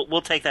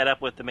 We'll take that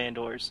up with the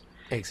Mandors."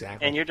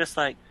 Exactly. And you're just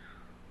like,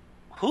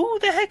 who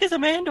the heck is a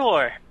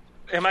Mandor?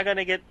 Am I going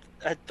to get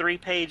a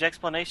 3-page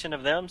explanation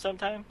of them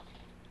sometime?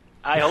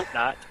 I hope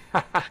not.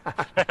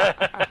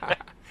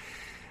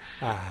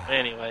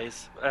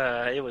 Anyways,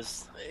 it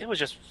was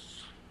just...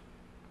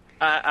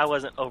 I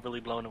wasn't overly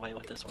blown away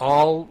with this one.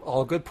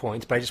 All good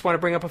points, but I just want to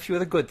bring up a few of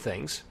the good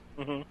things.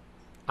 Mm-hmm.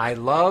 I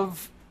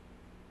love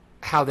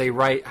how they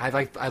write.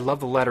 I love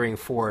the lettering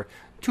for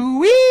 "to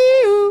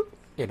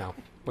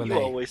when you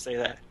always say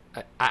that.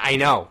 I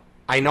know.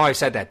 I've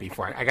said that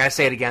before. I got to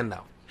say it again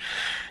though.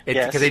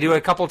 Because they do it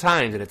a couple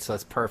times, and it's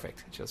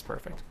perfect. It's just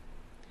perfect.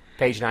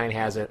 Page 9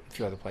 has it. A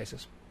few other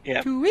places.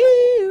 Yeah.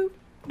 To-wee-oo.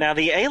 Now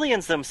the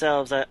aliens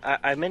themselves,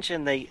 I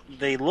mentioned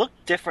they look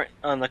different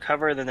on the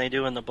cover than they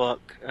do in the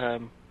book.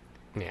 In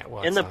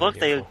the book,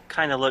 they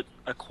kind of look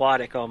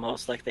aquatic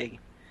almost, like they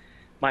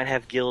might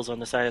have gills on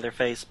the side of their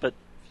face, but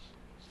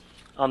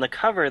on the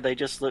cover they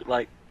just look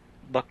like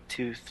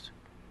buck-toothed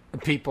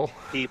people.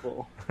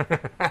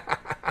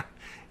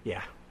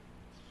 Yeah.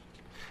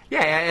 Yeah,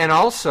 and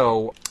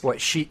also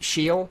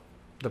Shield,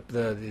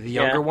 the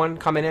younger one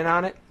coming in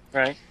on it.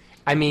 Right.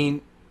 I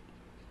mean,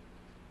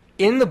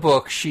 in the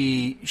book,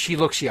 she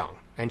looks young,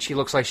 and she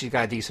looks like she's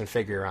got a decent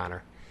figure on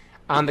her.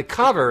 On the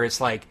cover,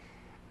 it's like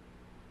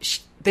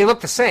they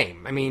look the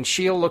same. I mean,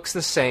 Shield looks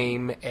the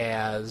same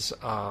as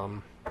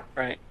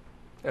right.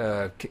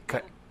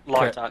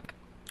 Logtok.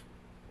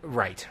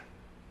 Right.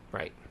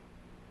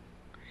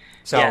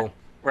 So yeah,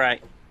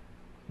 right.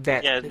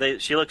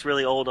 She looks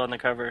really old on the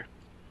cover,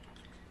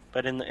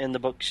 but in the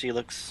book she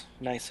looks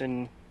nice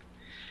and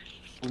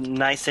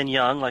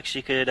young, like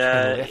she could.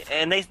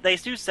 And they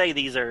do say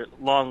these are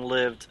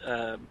long-lived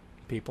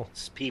people,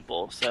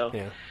 so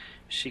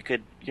she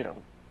could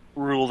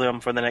rule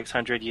them for the next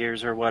 100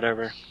 years or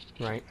whatever.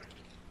 Right.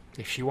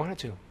 If she wanted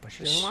to, but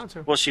she doesn't want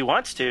to. Well, she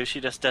wants to. She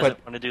just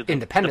doesn't want to do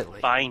independently.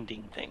 The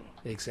binding thing.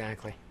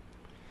 Exactly.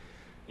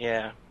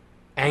 Yeah.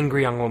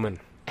 Angry young woman.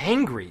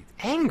 Angry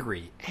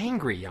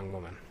young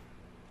woman.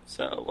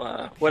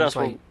 So, what else?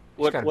 She's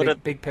got a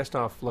big pissed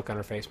off look on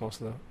her face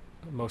most of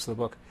the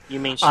book. You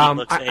mean she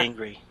looks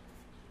angry?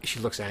 She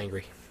looks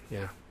angry.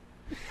 Yeah.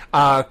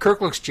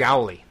 Kirk looks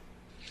jowly,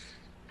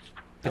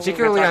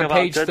 particularly on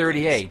page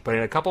 38. Things. But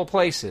in a couple of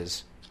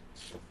places,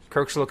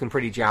 Kirk's looking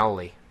pretty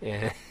jowly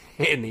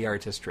in the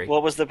art history.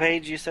 What was the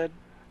page you said?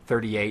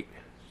 38.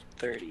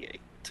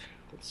 38.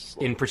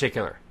 In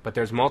particular, but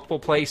there's multiple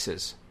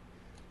places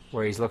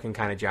where he's looking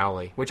kind of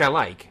jowly, which I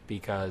like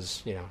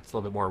because it's a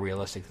little bit more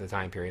realistic to the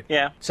time period.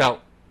 Yeah.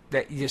 So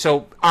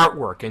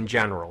artwork in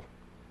general,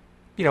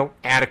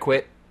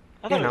 adequate.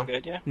 I thought it was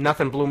good. Yeah.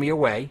 Nothing blew me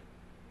away,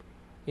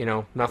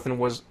 Nothing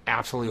was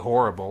absolutely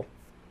horrible.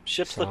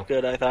 Ships So. look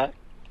good, I thought.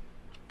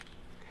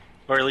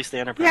 Or at least the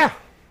Enterprise.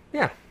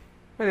 Yeah.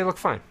 Well, they look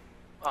fine.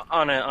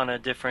 On a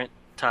different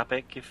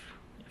topic,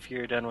 if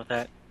you're done with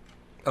that.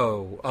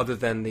 Oh, other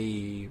than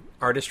the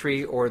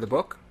artistry or the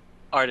book?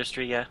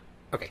 Artistry, yeah.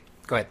 Okay,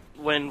 go ahead.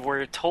 When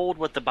we're told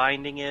what the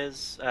binding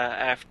is,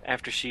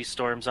 after she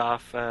storms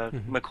off,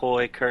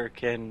 McCoy,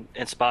 Kirk, and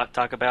Spock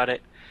talk about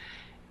it.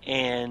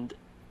 And,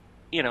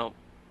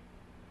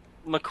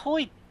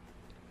 McCoy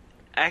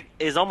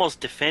is almost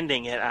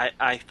defending it,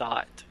 I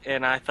thought.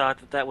 And I thought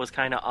that was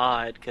kind of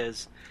odd,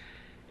 because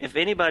if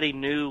anybody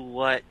knew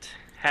what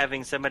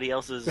having somebody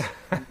else's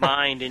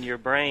mind in your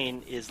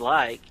brain is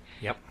like,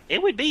 Yep.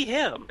 it would be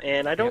him.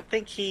 And I don't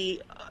think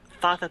he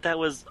thought that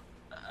was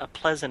a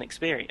pleasant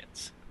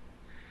experience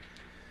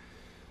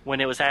when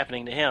it was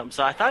happening to him.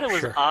 So I thought it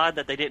was odd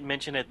that they didn't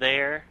mention it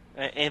there.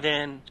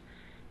 And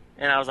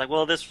I was like,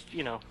 well, this,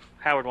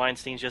 Howard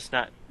Weinstein's just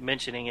not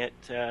mentioning it,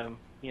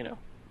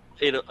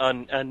 it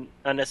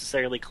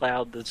unnecessarily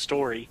cloud the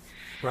story.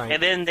 Right.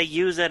 And then they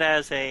use it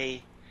as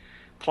a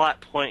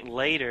plot point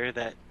later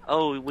that,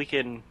 we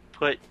can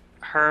put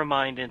her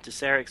mind into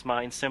Sarek's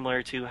mind,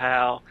 similar to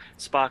how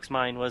Spock's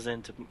mind was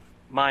into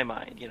my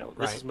mind.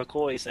 This is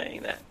McCoy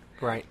saying that.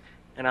 Right.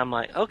 And I'm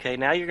like, okay,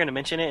 now you're going to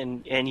mention it,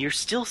 and you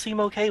still seem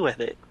okay with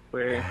it.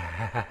 Where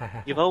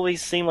you've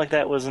always seemed like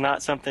that was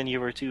not something you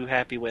were too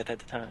happy with at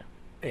the time.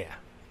 Yeah.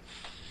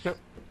 No.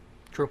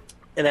 True.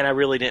 And then I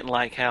really didn't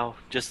like how,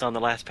 just on the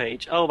last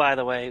page, oh, by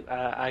the way,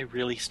 I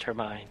released her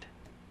mind.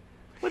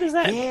 What is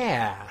that?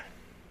 Yeah.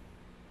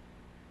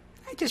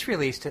 I just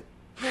released it.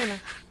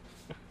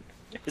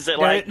 Is it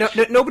like...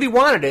 nobody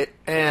wanted it,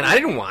 and I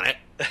didn't want it.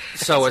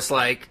 So it's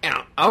like,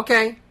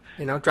 okay,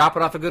 drop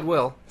it off of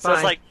Goodwill. So Bye.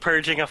 it's like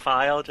purging a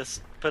file,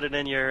 just put it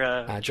in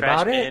your That's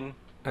trash about bin. It.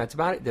 That's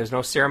about it. There's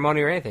no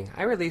ceremony or anything.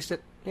 I released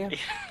it. Yeah.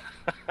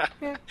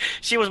 Yeah.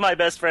 She was my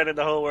best friend in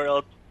the whole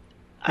world.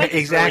 I just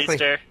Exactly.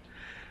 released her.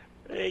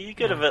 You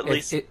could have at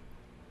least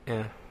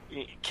yeah.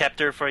 kept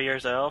her for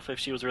yourself if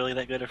she was really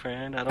that good a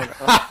friend. I don't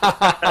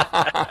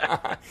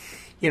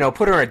know.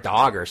 Put her in a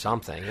dog or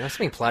something.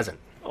 Something pleasant.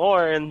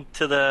 Or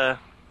into the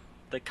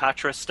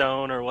Katra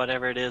stone or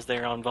whatever it is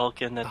there on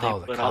Vulcan that they the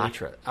put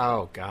Katra.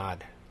 Oh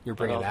God, you're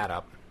bringing that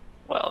up.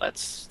 Well,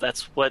 that's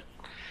what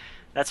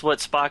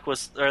Spock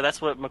was, or that's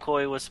what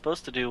McCoy was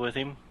supposed to do with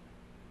him,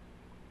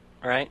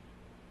 right?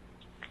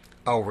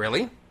 Oh,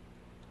 really?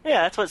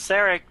 Yeah, that's what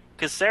Sarek,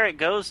 because Sarek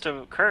goes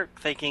to Kirk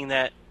thinking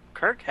that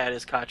Kirk had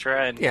his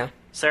Katra, and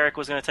Sarek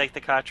was going to take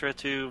the Katra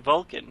to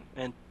Vulcan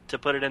and to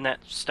put it in that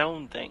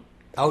stone thing.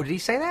 Oh, did he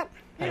say that?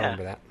 I don't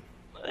remember that.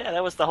 Yeah,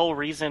 that was the whole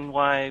reason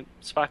why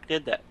Spock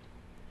did that.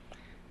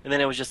 And then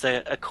it was just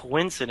a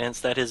coincidence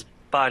that his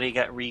body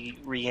got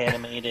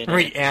reanimated.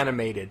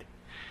 Reanimated.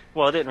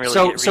 Well, it didn't really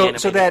get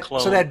reanimated.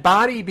 So that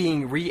body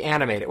being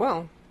reanimated,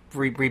 well,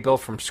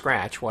 rebuilt from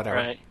scratch,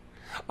 whatever.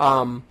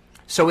 Right.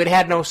 So it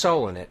had no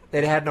soul in it.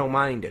 It had no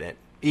mind in it,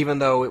 even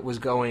though it was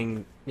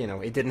going.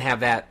 It didn't have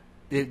that.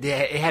 It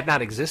had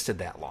not existed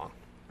that long.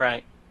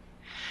 Right.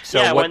 So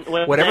yeah,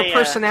 whatever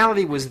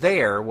personality was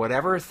there,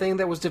 whatever thing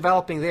that was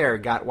developing there,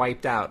 got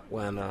wiped out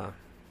when old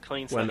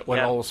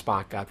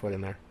Spock got put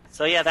in there.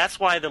 So yeah, that's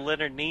why the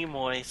Leonard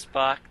Nimoy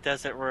Spock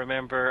doesn't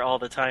remember all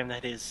the time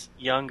that his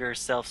younger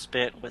self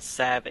spent with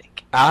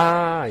Saavik.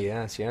 Ah,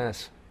 yes.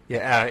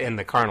 Yeah, in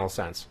the carnal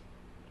sense.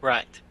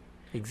 Right.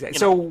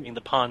 Exactly. In the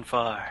Pon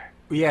farr.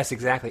 Yes,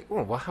 exactly.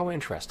 Oh, well, how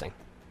interesting.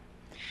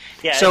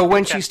 Yeah. So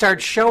when she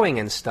starts showing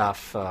and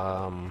stuff,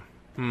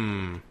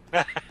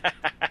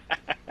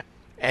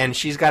 and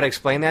she's got to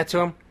explain that to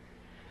him.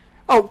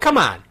 Oh, come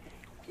on!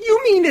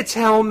 You mean to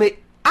tell me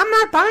I'm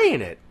not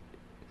buying it?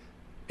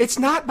 It's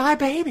not my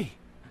baby.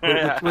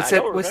 What's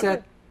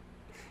that?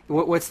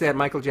 What's that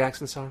Michael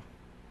Jackson song?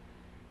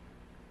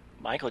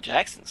 Michael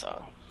Jackson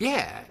song.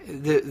 Yeah,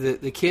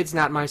 the kid's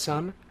not my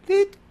son.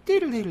 Oh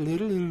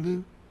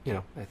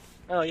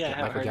yeah, I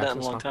haven't heard that in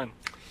a long time.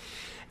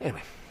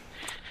 Anyway,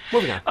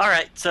 moving on. All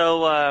right,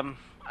 so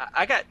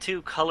I got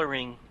two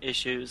coloring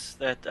issues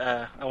that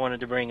I wanted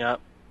to bring up.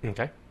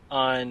 Okay.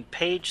 On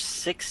page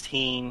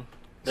 16,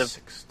 I'm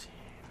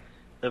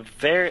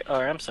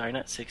sorry,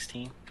 not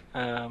 16.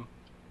 Well,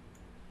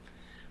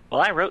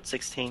 I wrote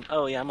 16.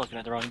 Oh, yeah, I'm looking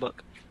at the wrong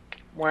book.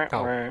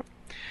 Oh.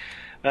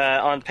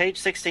 On page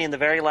 16, the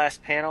very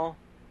last panel,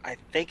 I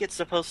think it's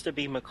supposed to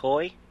be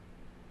McCoy.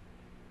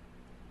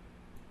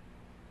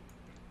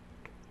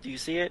 Do you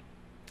see it?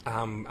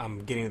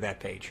 I'm getting to that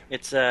page.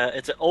 It's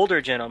an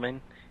older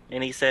gentleman,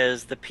 and he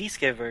says, "The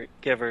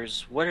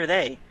Peacegivers, what are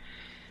they?"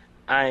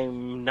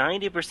 I'm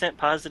 90%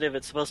 positive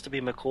it's supposed to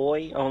be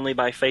McCoy, only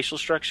by facial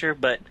structure,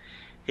 but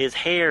his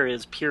hair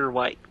is pure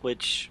white,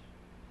 which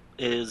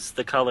is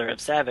the color of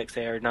Saavik's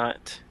hair,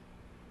 not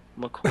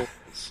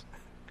McCoy's.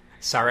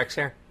 Sarek's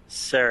hair?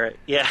 Sarek,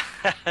 yeah.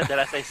 Did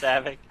I say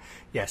Saavik?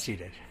 Yes, you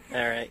did.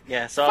 All right,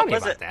 yeah. So I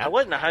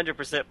wasn't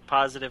 100%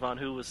 positive on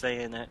who was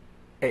saying that.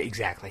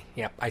 Exactly.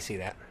 Yep, I see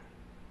that.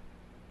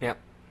 Yep.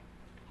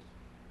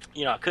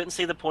 I couldn't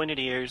see the pointed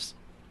ears,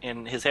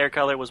 and his hair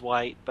color was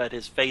white, but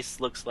his face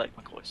looks like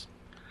McCoy's.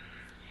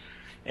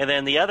 And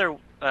then the other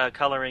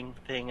coloring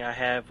thing I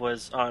have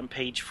was on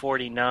page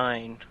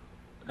 49.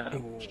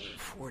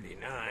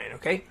 49,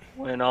 okay.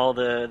 When all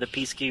the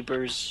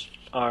peacekeepers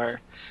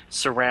are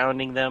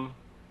surrounding them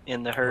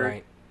in the herd.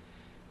 Right.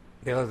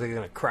 They look like they're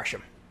going to crush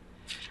him.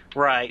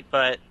 Right,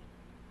 but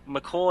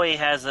McCoy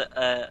has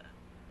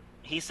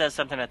he says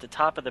something at the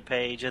top of the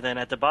page, and then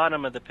at the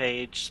bottom of the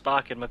page,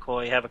 Spock and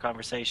McCoy have a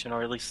conversation,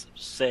 or at least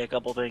say a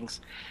couple things.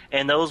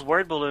 And those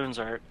word balloons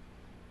are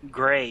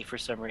gray for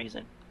some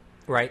reason.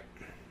 Right.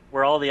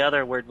 Where all the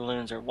other word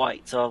balloons are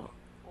white. So,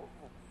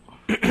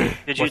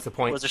 what's the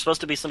point? Was there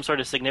supposed to be some sort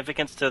of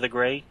significance to the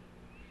gray?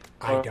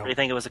 I don't. Or do you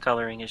think it was a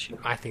coloring issue?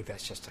 I think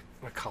that's just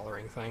a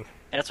coloring thing.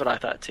 That's what I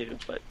thought too,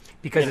 but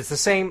because it's the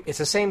same. It's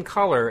the same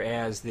color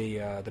as the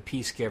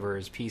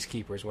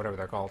peacekeepers, whatever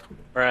they're called.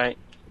 Right.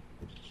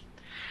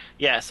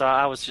 Yeah. So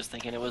I was just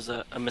thinking it was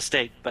a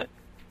mistake, but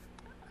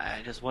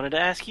I just wanted to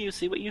ask you,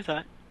 see what you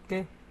thought.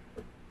 Yeah.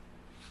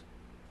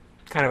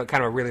 Kind of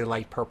a really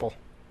light purple.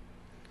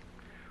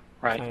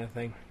 Right. Kind of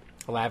thing.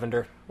 A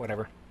lavender,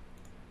 whatever.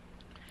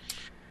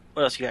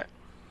 What else you got?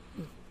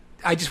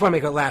 I just want to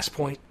make a last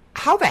point.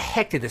 How the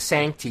heck did the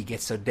Sancti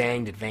get so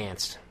danged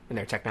advanced in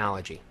their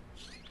technology?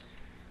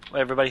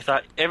 Well, everybody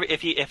thought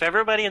if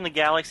everybody in the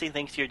galaxy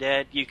thinks you're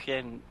dead, you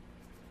can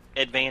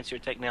advance your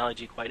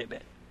technology quite a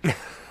bit.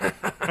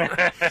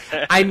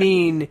 I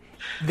mean,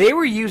 they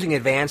were using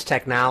advanced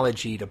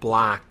technology to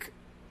block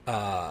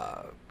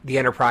the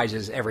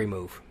Enterprise's every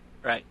move.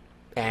 Right.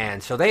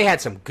 And so they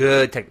had some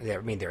good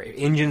their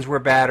engines were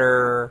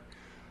better,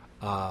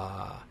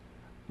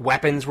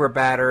 weapons were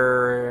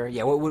better.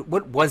 Yeah,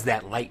 what was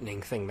that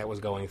lightning thing that was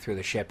going through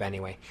the ship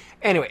anyway?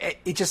 Anyway,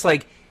 it just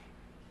like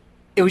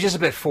it was just a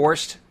bit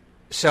forced.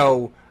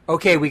 So,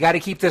 okay, we got to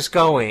keep this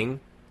going,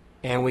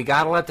 and we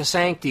got to let the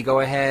Sancti go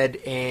ahead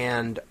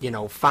and,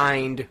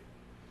 find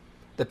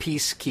the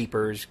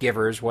peacekeepers,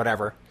 givers,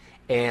 whatever.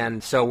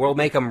 And so we'll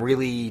make them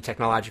really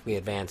technologically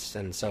advanced,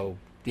 and so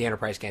the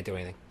Enterprise can't do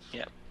anything.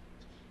 Yeah.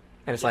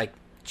 And it's like,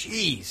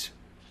 geez.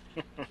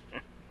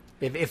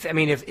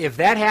 If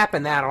that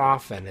happened that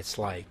often, it's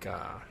like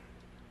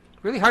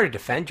really hard to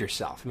defend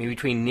yourself. I mean,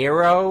 between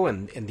Nero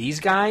and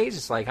these guys,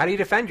 it's like, how do you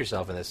defend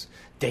yourself in this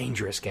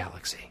dangerous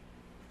galaxy?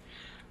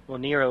 Well,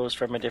 Nero was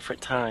from a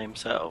different time,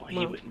 so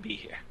he wouldn't be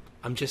here.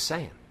 I'm just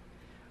saying.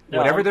 No.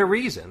 Whatever their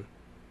reason,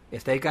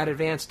 if they got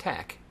advanced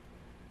tech,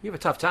 you have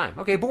a tough time.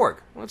 Okay,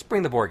 Borg. Let's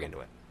bring the Borg into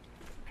it.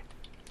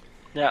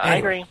 Yeah, anyway, I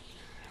agree.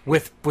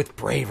 With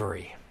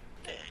bravery.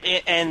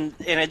 And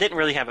it didn't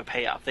really have a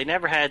payoff. They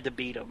never had to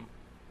beat him,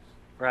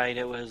 right?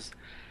 It was,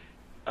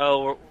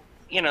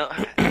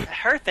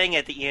 her thing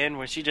at the end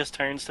when she just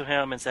turns to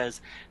him and says,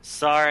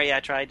 "Sorry, I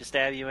tried to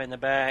stab you in the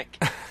back.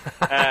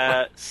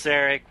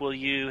 Sarek, will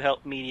you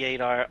help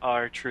mediate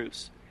our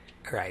truce?"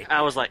 Right.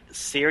 I was like,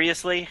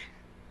 seriously?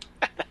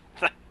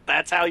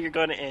 That's how you're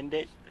going to end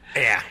it?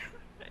 Yeah.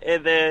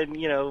 And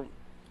then,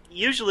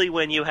 usually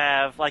when you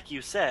have, like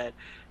you said,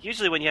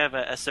 usually when you have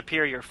a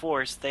superior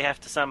force, they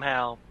have to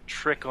somehow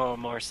trick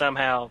them or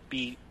somehow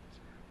be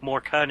more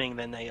cunning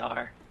than they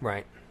are.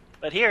 Right.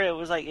 But here it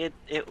was like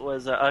it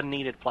was an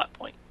unneeded plot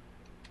point.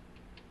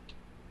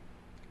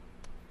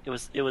 It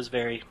was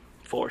very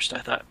forced, I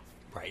thought.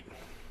 Right.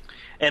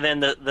 And then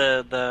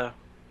the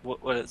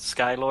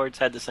Skylords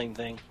had the same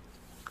thing.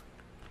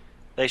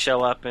 They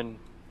show up and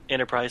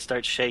Enterprise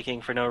starts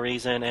shaking for no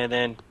reason, and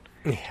then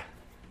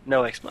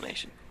no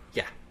explanation.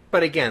 Yeah.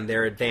 But again,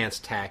 they're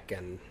advanced tech,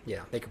 and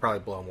they could probably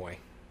blow them away.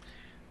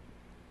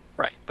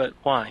 Right, but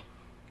why?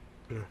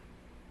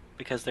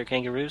 Because they're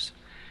kangaroos?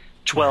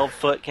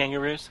 12-foot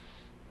kangaroos?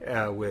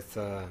 With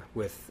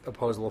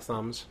opposable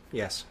thumbs?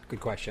 Yes, good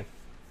question.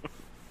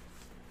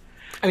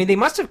 I mean, they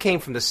must have came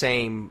from the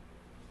same,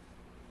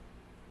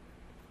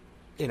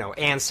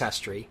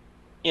 ancestry.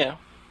 Yeah.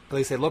 At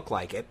least they look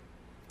like it.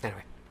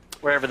 Anyway.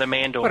 Wherever the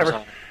Mandors Whatever.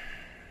 are.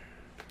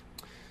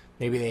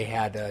 Maybe they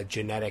had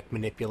genetic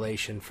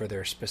manipulation for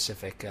their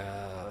specific,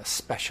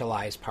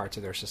 specialized parts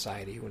of their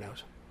society. Who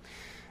knows?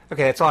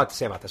 Okay, that's all I have to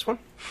say about this one.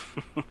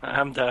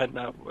 I'm done.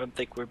 I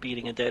think we're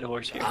beating a dead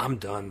horse here. I'm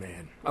done,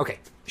 man. Okay,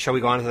 shall we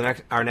go on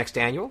to our next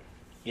annual?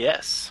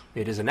 Yes.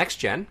 It is a Next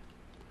Gen,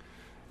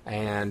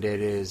 and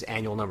it is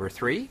annual number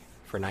 3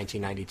 for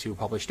 1992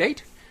 published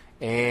date,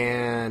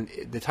 and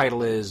the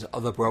title is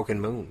The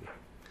Broken Moon.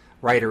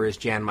 Writer is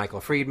Jan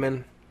Michael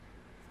Friedman.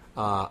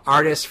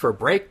 Artist for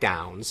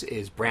breakdowns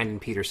is Brandon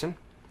Peterson,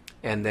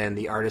 and then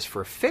the artist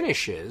for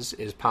finishes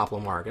is Pablo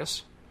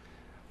Margus,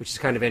 which is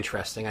kind of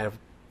interesting.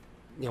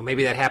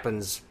 Maybe that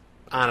happens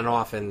on and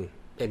off in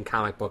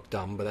comic book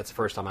dumb, but that's the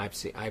first time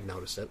I've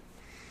noticed it.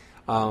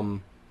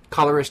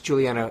 Colorist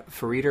Juliana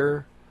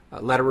Ferreiter,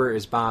 letterer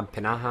is Bob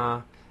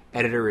Pinaha,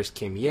 editor is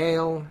Kim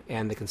Yale,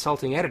 and the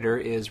consulting editor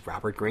is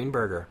Robert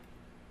Greenberger.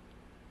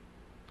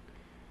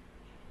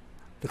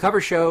 The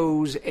cover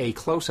shows a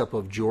close-up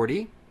of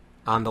Geordi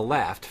on the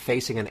left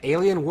facing an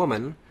alien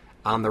woman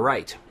on the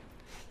right.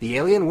 The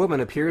alien woman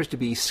appears to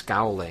be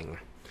scowling.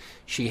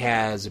 She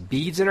has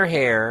beads in her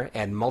hair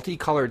and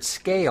multicolored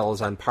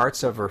scales on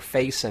parts of her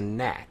face and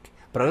neck.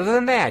 But other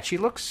than that, she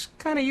looks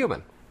kind of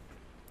human.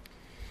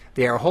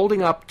 They are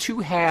holding up two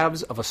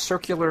halves of a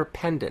circular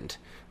pendant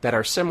that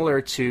are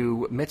similar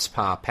to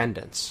Mizpah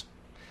pendants.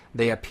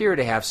 They appear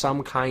to have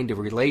some kind of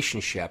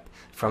relationship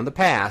from the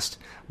past,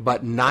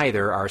 but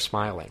neither are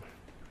smiling.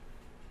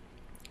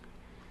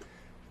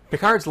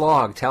 Picard's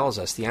log tells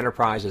us the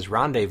Enterprise is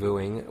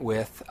rendezvousing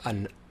with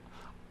an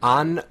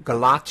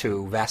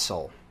Angalatu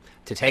vessel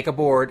to take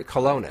aboard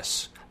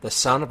Colonus, the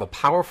son of a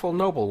powerful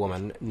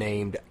noblewoman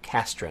named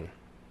Kastrin.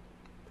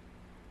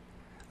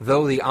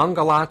 Though the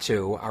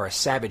Angalatu are a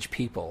savage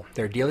people,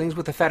 their dealings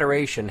with the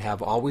Federation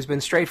have always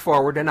been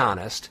straightforward and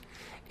honest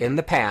in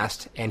the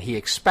past, and he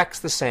expects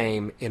the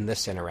same in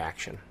this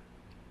interaction.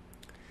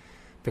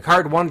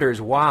 Picard wonders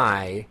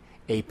why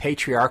a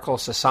patriarchal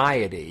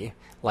society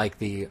like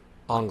the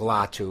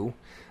Angalatu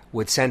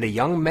would send a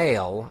young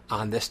male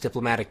on this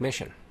diplomatic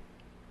mission.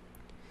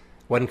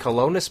 When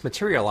Colonus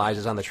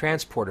materializes on the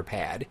transporter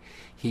pad,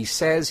 he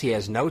says he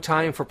has no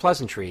time for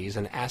pleasantries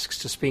and asks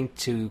to speak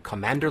to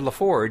Commander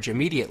LaForge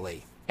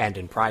immediately and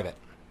in private.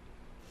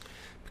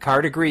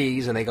 Picard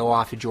agrees and they go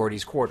off to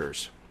Geordi's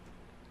quarters.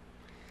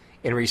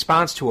 In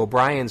response to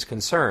O'Brien's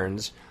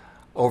concerns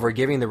over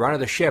giving the run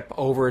of the ship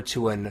over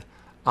to an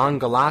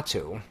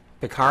Angalatu,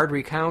 Picard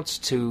recounts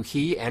to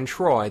he and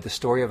Troy the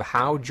story of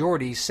how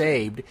Geordi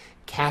saved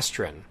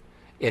Kastrin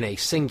in a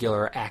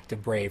singular act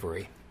of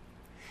bravery.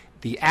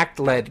 The act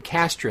led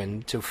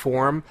Kastrin to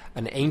form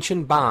an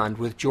ancient bond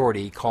with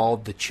Geordi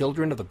called the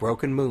Children of the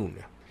Broken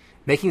Moon.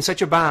 Making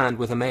such a bond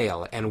with a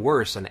male, and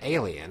worse, an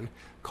alien,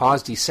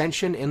 caused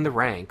dissension in the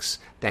ranks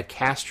that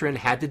Kastrin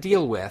had to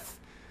deal with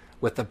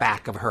the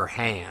back of her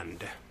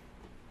hand.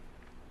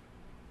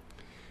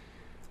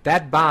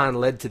 That bond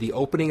led to the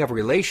opening of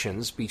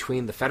relations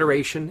between the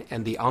Federation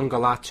and the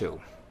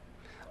Angalatu.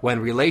 When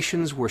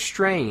relations were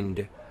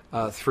strained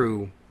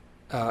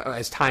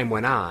as time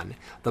went on,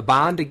 the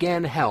bond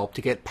again helped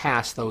to get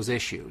past those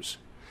issues.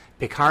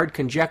 Picard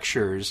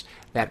conjectures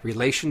that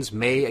relations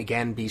may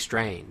again be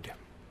strained.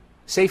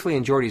 Safely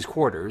in Geordi's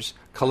quarters,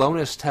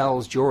 Colonus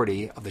tells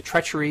Geordi of the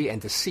treachery and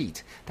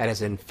deceit that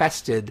has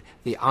infested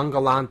the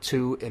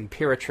Angalatu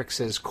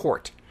Imperatrix's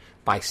court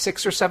by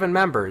 6 or 7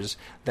 members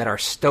that are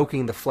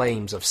stoking the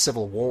flames of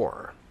civil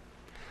war.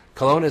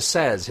 Colonus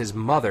says his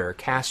mother,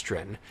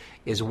 Kastrin,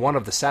 is one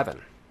of the 7.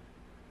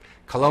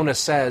 Colonus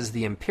says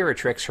the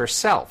Imperatrix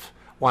herself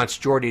wants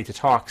Geordi to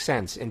talk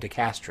sense into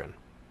Kastrin.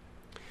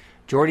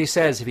 Geordi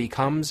says if he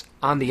comes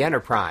on the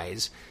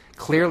Enterprise,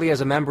 clearly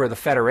as a member of the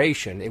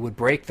Federation, it would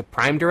break the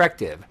Prime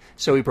Directive,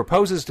 so he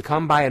proposes to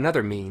come by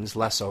another means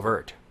less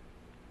overt.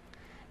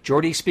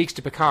 Geordi speaks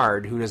to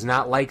Picard, who does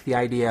not like the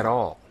idea at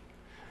all.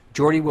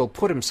 Geordi will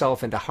put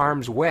himself into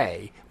harm's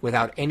way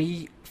without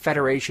any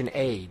Federation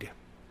aid.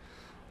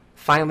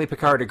 Finally,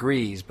 Picard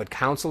agrees, but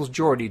counsels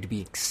Geordi to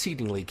be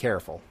exceedingly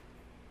careful.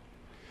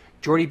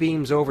 Geordi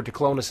beams over to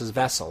Colonus's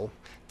vessel,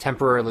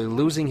 temporarily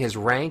losing his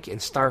rank in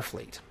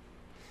Starfleet.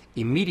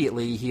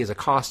 Immediately, he is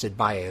accosted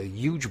by a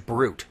huge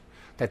brute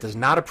that does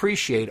not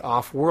appreciate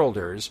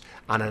off-worlders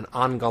on an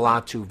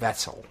Angalatu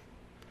vessel.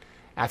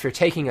 After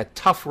taking a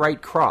tough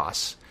right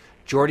cross,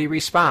 Geordi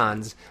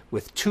responds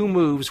with 2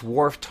 moves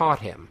Worf taught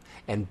him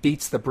and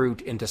beats the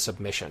brute into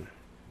submission.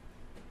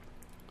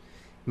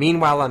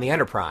 Meanwhile, on the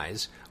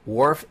Enterprise,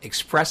 Worf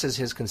expresses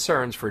his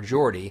concerns for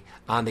Geordi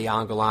on the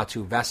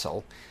Angalatu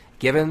vessel,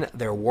 given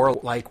their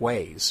warlike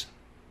ways.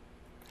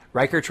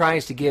 Riker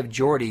tries to give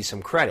Geordi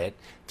some credit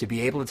to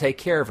be able to take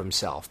care of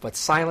himself, but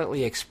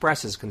silently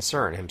expresses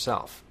concern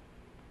himself.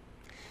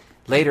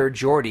 Later,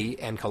 Geordi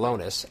and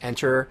Colonus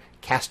enter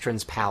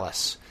Kastrin's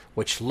palace,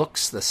 which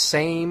looks the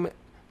same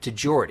to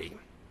Geordi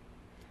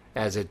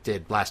as it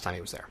did last time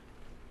he was there.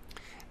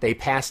 They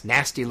pass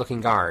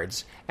nasty-looking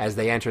guards as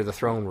they enter the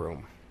throne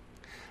room.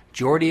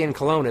 Geordi and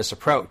Colonus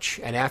approach,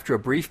 and after a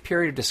brief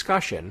period of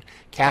discussion,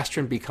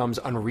 Kastrin becomes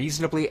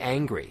unreasonably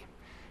angry.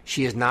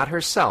 She is not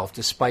herself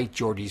despite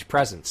Geordi's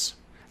presence.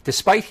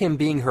 Despite him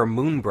being her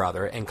moon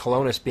brother and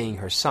Colonus being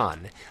her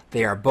son,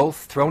 they are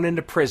both thrown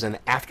into prison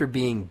after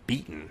being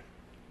beaten.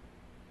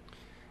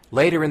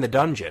 Later in the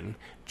dungeon,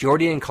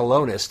 Geordi and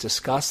Colonus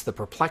discuss the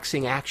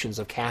perplexing actions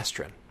of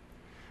Kastrin.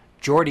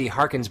 Geordi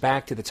harkens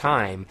back to the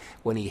time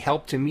when he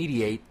helped to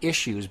mediate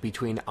issues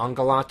between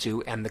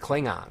Angalatu and the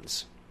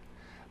Klingons.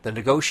 The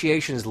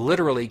negotiations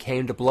literally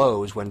came to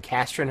blows when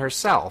Kastrin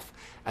herself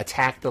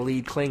attacked the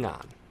lead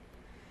Klingon.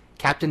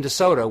 Captain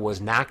DeSoto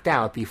was knocked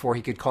out before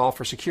he could call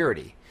for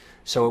security,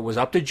 so it was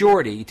up to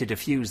Geordi to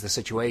defuse the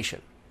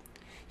situation.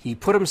 He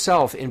put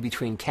himself in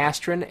between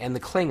Kastrin and the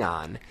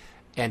Klingon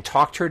and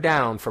talked her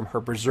down from her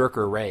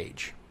berserker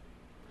rage.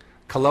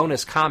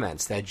 Colonus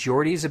comments that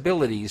Geordi's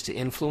abilities to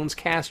influence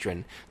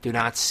Kastrin do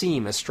not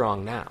seem as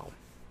strong now.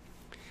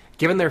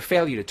 Given their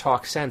failure to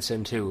talk sense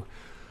into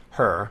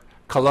her,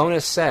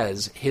 Colonus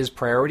says his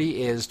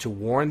priority is to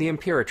warn the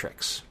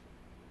Imperatrix.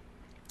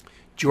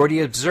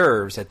 Geordi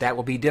observes that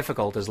will be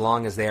difficult as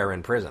long as they are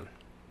in prison.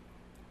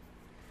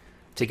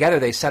 Together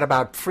they set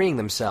about freeing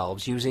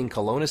themselves using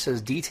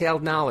Colonus's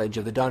detailed knowledge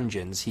of the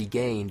dungeons he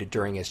gained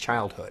during his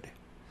childhood.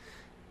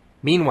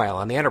 Meanwhile,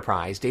 on the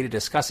Enterprise, Data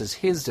discusses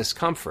his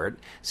discomfort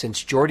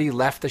since Geordi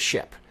left the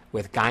ship,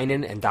 with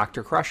Guinan and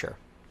Dr. Crusher.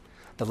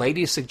 The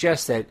ladies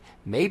suggest that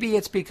maybe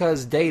it's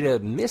because Data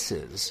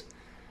misses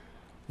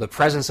the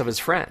presence of his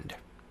friend.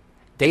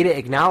 Data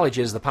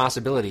acknowledges the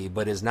possibility,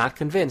 but is not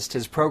convinced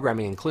his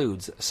programming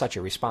includes such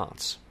a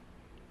response.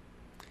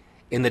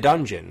 In the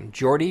dungeon,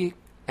 Geordi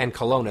and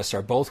Colonus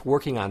are both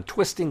working on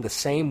twisting the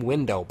same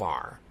window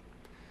bar.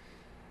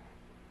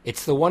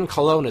 It's the one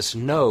Colonus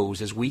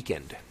knows is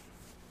weakened.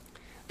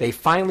 They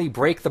finally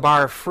break the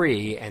bar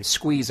free and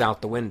squeeze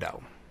out the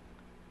window.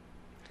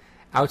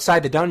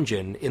 Outside the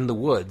dungeon, in the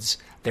woods,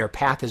 their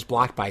path is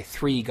blocked by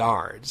 3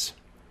 guards.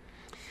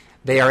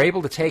 They are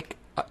able to take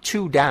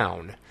 2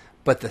 down,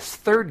 but the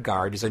third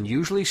guard is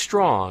unusually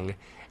strong,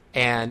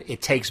 and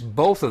it takes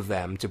both of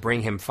them to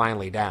bring him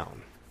finally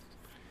down.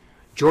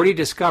 Geordi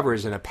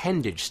discovers an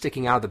appendage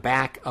sticking out of the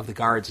back of the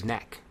guard's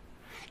neck.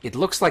 It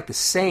looks like the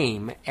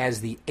same as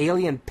the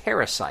alien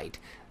parasite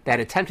that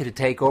attempted to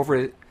take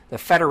over the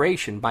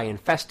Federation by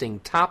infesting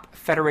top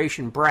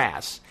Federation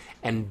brass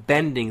and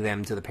bending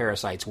them to the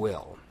parasite's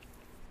will.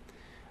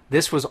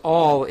 This was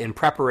all in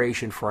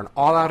preparation for an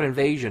all-out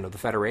invasion of the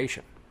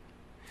Federation.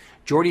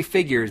 Geordi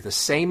figures the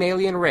same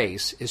alien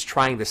race is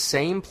trying the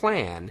same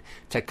plan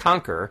to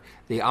conquer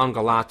the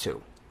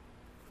Angalatu.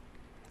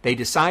 They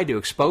decide to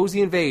expose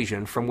the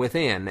invasion from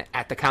within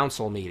at the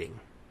council meeting.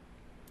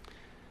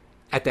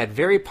 At that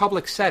very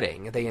public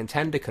setting, they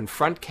intend to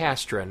confront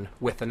Castron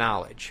with the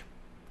knowledge.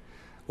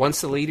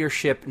 Once the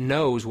leadership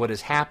knows what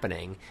is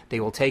happening, they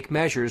will take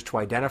measures to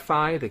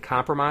identify the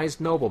compromised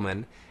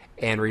noblemen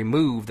and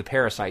remove the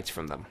parasites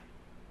from them.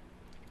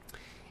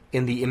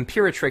 In the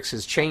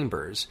Imperatrix's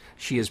chambers,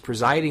 she is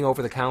presiding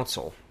over the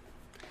council.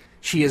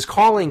 She is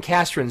calling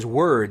Castron's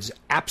words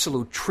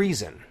absolute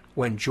treason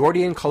when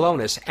Geordi and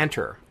Colonus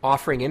enter,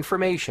 offering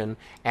information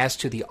as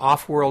to the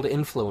off-world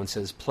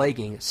influences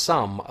plaguing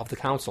some of the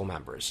council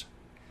members.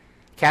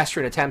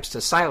 Castron attempts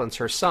to silence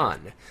her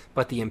son,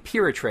 but the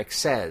Imperatrix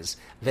says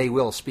they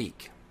will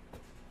speak.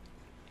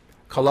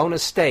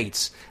 Colonus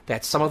states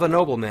that some of the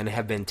noblemen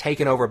have been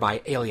taken over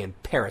by alien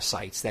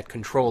parasites that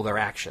control their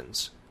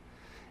actions.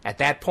 At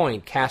that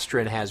point,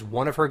 Castron has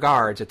one of her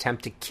guards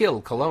attempt to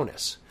kill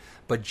Colonus,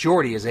 but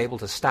Geordi is able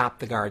to stop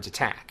the guard's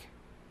attack.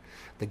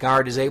 The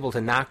guard is able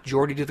to knock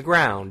Geordi to the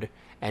ground,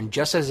 and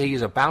just as he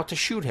is about to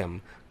shoot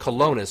him,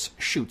 Colonus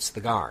shoots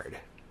the guard.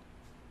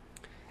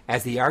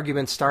 As the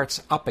argument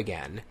starts up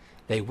again,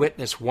 they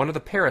witness one of the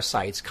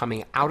parasites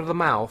coming out of the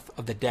mouth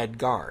of the dead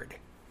guard.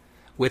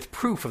 With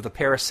proof of the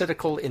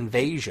parasitical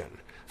invasion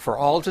for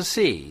all to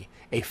see,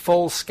 a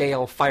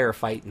full-scale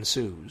firefight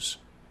ensues.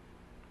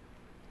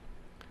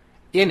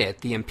 In it,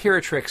 the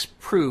Imperatrix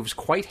proves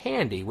quite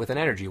handy with an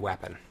energy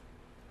weapon.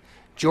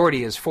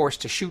 Geordi is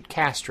forced to shoot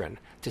Castron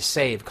to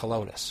save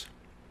Colonus.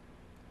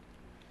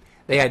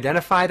 They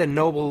identify the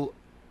noble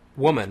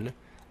woman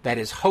that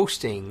is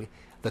hosting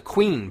the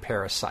queen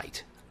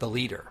parasite, the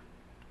leader.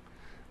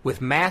 With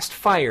massed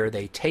fire,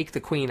 they take the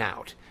queen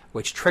out,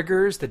 which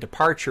triggers the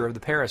departure of the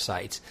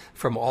parasites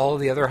from all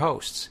the other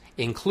hosts,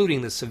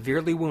 including the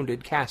severely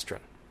wounded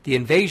Castron. The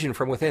invasion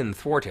from within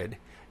thwarted,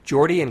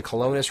 Geordi and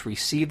Colonus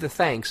receive the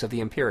thanks of the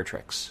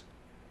Imperatrix.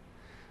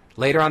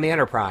 Later on the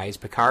Enterprise,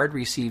 Picard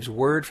receives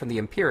word from the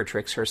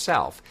Imperatrix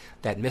herself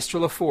that Mr.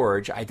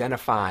 LaForge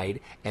identified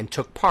and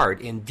took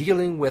part in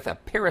dealing with a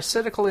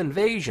parasitical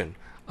invasion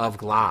of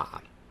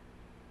Gla.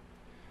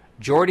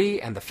 Geordi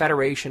and the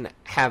Federation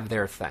have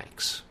their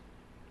thanks.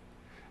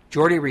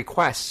 Geordi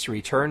requests to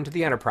return to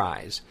the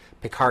Enterprise.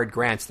 Picard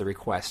grants the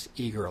request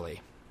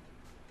eagerly.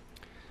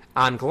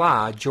 On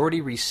Gla,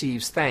 Geordi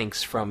receives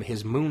thanks from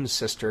his moon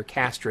sister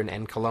Castron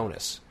and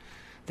Colonus.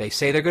 They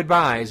say their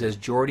goodbyes as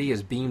Geordi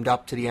is beamed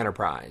up to the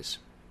Enterprise.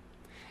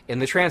 In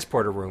the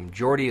transporter room,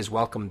 Geordi is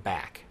welcomed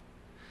back.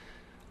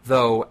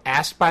 Though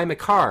asked by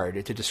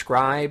Picard to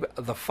describe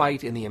the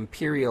fight in the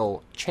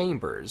Imperial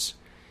chambers,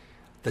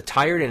 the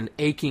tired and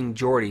aching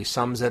Geordi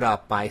sums it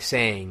up by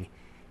saying,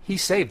 "He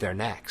saved their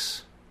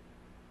necks."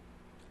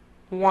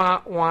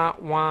 Wah, wah,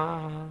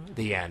 wah.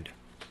 The end.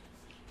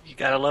 You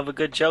gotta love a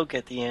good joke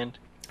at the end.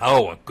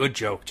 Oh, a good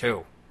joke,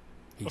 too.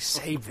 He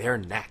saved their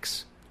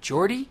necks.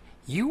 Geordi,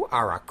 you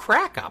are a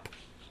crack-up.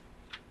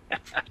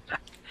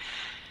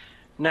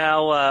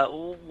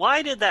 Now,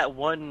 why did that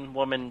one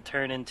woman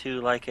turn into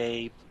like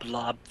a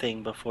blob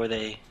thing before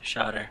they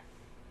shot her?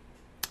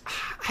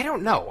 I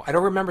don't know. I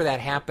don't remember that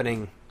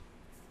happening.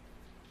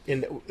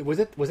 Was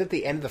it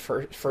the end of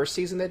the first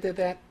season that did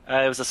that?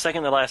 It was the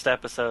second to last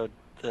episode.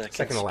 The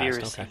second conspiracy.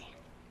 To last, okay.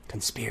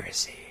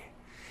 Conspiracy.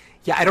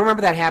 Yeah, I don't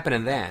remember that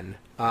happening then.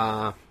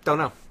 Don't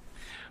know.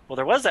 Well,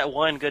 there was that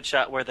one good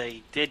shot where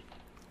they did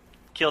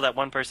kill that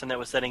one person that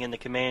was sitting in the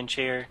command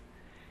chair,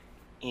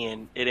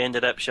 and it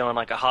ended up showing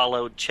like a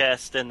hollowed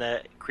chest, and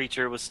the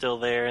creature was still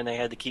there, and they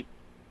had to keep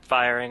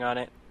firing on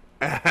it.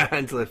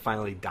 Until it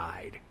finally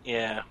died.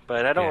 Yeah,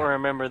 but I don't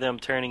remember them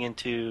turning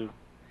into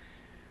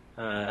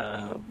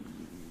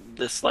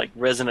this like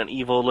Resident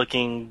Evil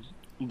looking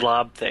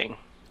blob thing.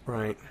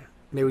 Right.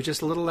 Maybe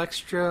just a little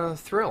extra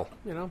thrill,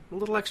 a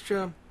little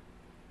extra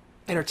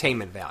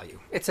entertainment value.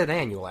 It's an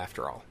annual,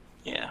 after all.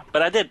 Yeah,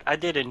 but I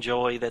did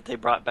enjoy that they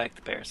brought back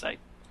the Parasite.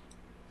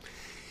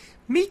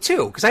 Me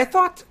too, because I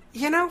thought,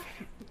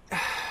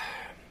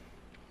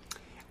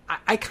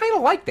 I kind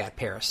of like that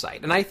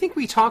Parasite, and I think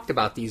we talked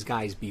about these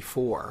guys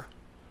before,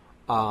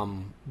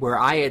 where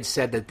I had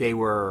said that they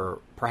were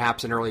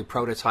perhaps an early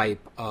prototype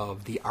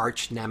of the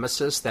arch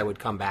nemesis that would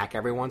come back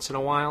every once in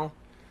a while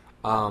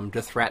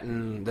to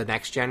threaten the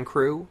next gen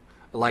crew,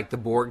 like the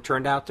Borg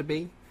turned out to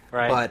be.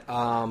 Right.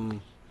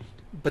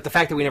 But the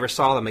fact that we never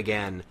saw them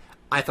again,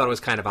 I thought it was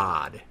kind of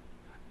odd.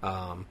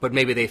 But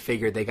maybe they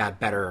figured they got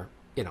better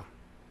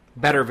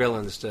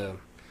villains to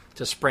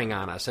spring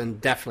on us, and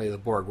definitely the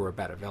Borg were a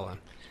better villain.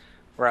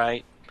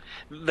 Right.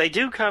 They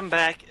do come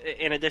back,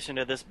 in addition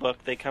to this book,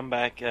 they come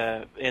back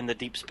in the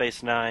Deep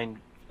Space Nine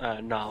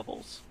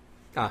novels.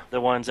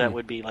 The ones that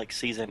would be like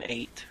season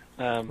 8.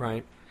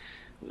 Right.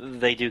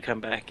 They do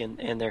come back,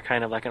 and they're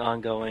kind of like an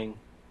ongoing...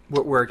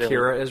 Where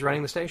Kira is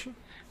running the station?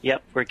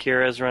 Yep, where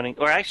Kira is running...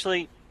 Or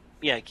actually,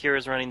 yeah,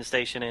 Kira's running the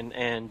station,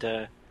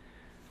 and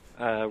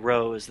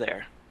Ro is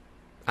there.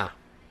 Ah.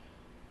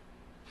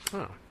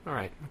 Oh, all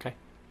right, okay.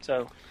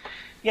 So,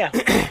 yeah.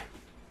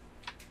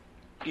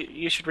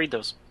 You should read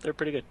those. They're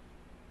pretty good.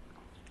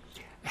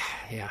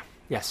 Yeah.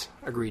 Yes.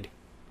 Agreed.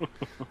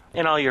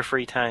 In all your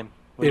free time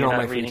when In you're all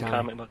not my free reading time.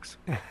 comic books.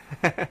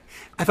 I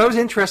thought it was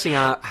interesting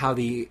how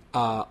the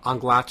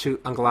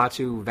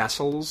Anglatu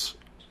vessels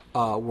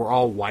were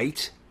all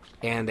white,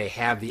 and they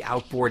have the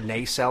outboard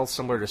nacelle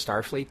similar to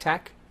Starfleet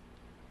tech.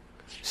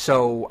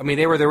 So, I mean,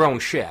 they were their own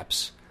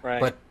ships,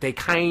 Right. but they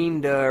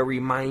kind of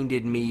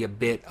reminded me a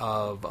bit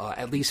of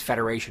at least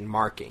Federation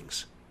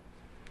markings.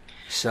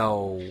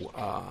 So,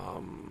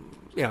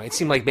 it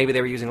seemed like maybe they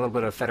were using a little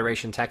bit of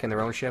Federation tech in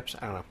their own ships.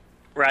 I don't know.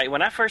 Right.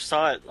 When I first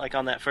saw it, like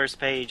on that first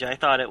page, I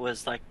thought it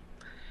was like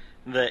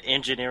the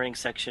engineering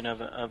section of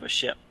a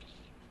ship,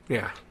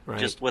 Yeah, right.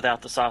 just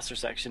without the saucer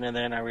section, and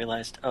then I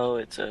realized, oh,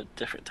 it's a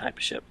different type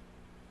of ship.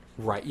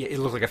 Right. Yeah, it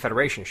looked like a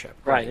Federation ship.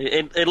 Right.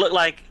 It looked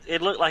like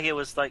it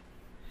was like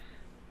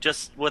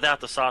just without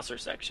the saucer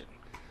section.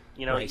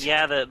 Right.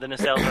 Yeah, the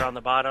nacelles are on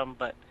the bottom,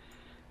 but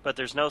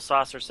there's no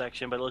saucer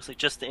section. But it looks like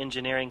just the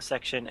engineering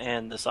section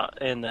and the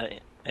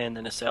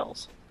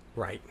nacelles.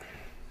 Right.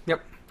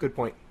 Yep. Good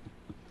point.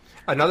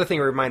 Another thing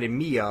it reminded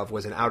me of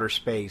was an outer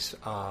space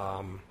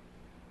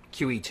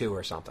QE2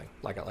 or something,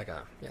 like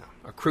a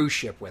cruise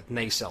ship with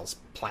nacelles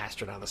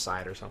plastered on the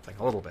side or something.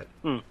 A little bit.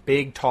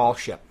 Big, tall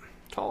ship.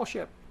 Tall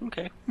ship.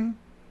 Okay.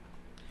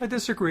 I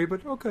disagree,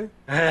 but okay.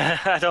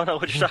 I don't know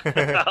what you're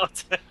talking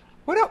about.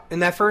 What else? In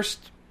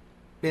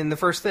the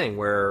first thing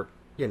where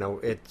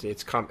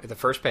it's the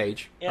first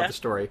page of the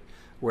story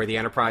where the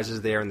Enterprise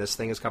is there and this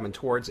thing is coming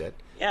towards it.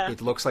 Yeah.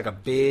 It looks like a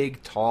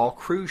big, tall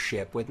cruise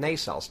ship with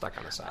nacelles stuck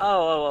on the side.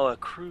 Oh, a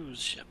cruise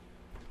ship.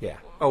 Yeah.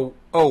 Oh,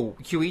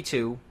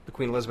 QE2, the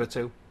Queen Elizabeth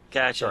II.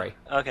 Gotcha. Sorry.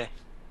 Okay.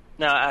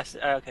 No,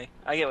 okay.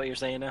 I get what you're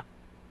saying now.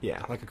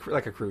 Yeah, like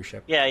a cruise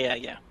ship.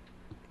 Yeah.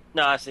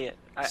 No, I see it.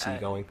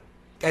 Seagoing.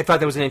 I thought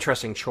that was an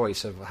interesting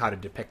choice of how to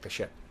depict the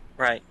ship.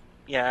 Right.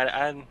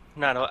 Yeah,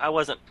 I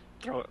wasn't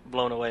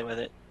blown away with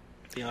it,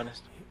 to be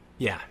honest.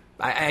 Yeah.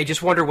 I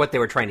just wonder what they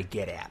were trying to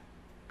get at.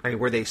 I mean,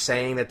 were they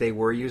saying that they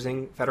were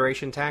using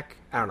Federation tech?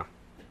 I don't know.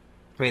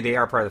 I mean, they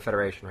are part of the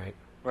Federation, right?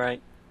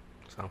 Right.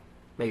 So,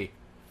 maybe.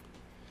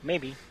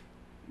 Maybe.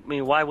 I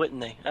mean, why wouldn't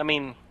they? I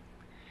mean,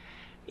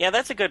 yeah,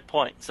 that's a good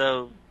point.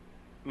 So,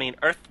 I mean,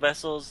 Earth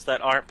vessels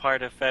that aren't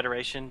part of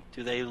Federation,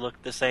 do they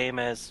look the same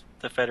as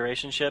the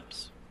Federation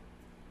ships?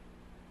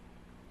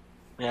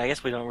 I mean, I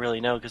guess we don't really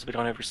know because we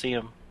don't ever see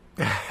them.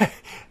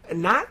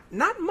 Not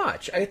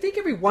much. I think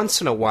every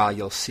once in a while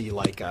you'll see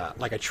like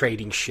a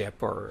trading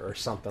ship or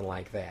something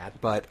like that.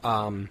 But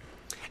and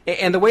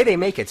the way they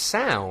make it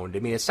sound, I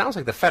mean, it sounds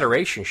like the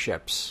Federation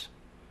ships.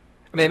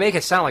 I mean, they make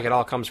it sound like it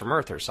all comes from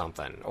Earth or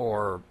something,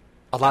 or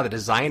a lot of the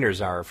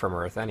designers are from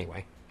Earth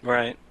anyway.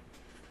 Right.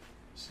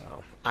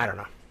 So I don't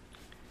know.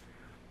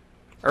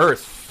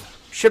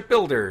 Earth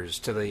shipbuilders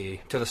to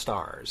the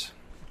stars.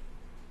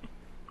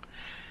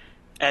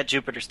 At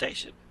Jupiter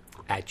Station.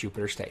 At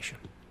Jupiter Station.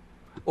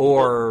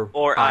 Or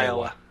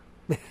Iowa.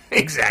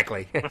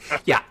 Exactly.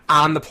 Yeah,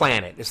 on the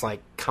planet. It's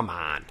like, come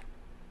on.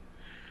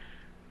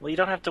 Well, you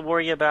don't have to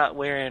worry about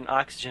wearing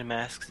oxygen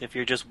masks if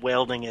you're just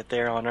welding it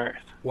there on Earth.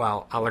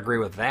 Well, I'll agree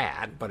with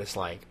that, but it's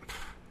like,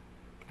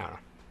 I don't know.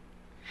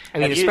 I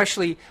mean,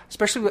 especially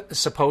with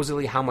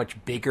supposedly how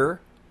much bigger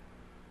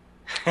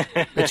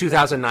the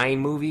 2009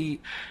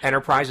 movie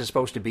Enterprise is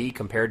supposed to be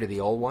compared to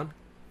the old one.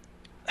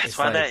 That's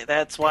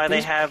why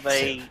they have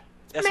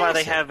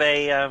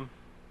a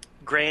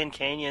Grand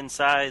Canyon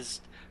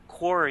sized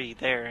quarry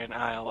there in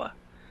Iowa.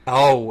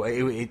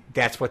 Oh,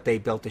 that's what they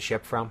built the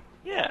ship from?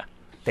 Yeah.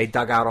 They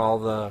dug out all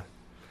the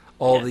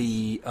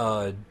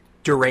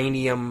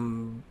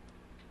duranium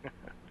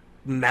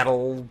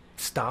metal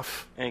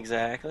stuff.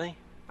 Exactly.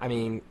 I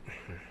mean,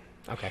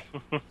 okay.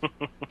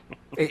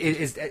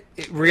 Is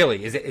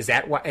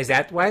that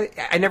why?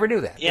 I never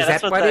knew that. Yeah, is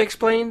that why they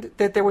explained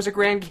that there was a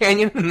Grand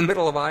Canyon in the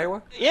middle of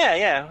Iowa?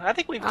 Yeah. I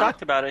think we've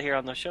talked about it here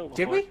on the show before.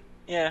 Did we?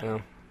 Yeah.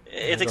 Oh,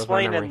 it's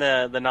explained in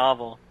the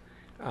novel.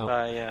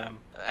 by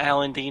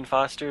Alan Dean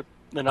Foster,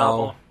 the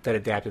novel. Oh, that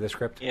adapted the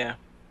script? Yeah.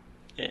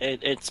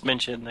 It's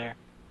mentioned there.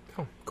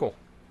 Oh, cool.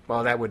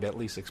 Well, that would at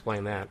least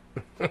explain that.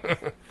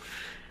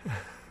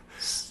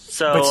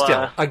 So, but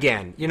still,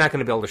 again, you're not going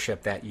to be able to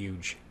ship that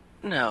huge.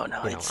 No, it's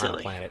on a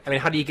silly. planet. I mean,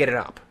 how do you get it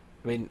up?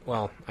 I mean,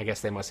 well, I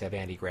guess they must have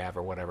anti-grav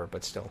or whatever,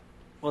 but still.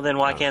 Well, then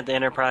why can't the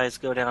Enterprise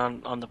go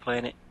down on the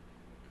planet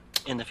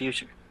in the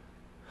future?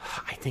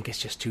 I think it's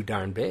just too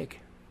darn big.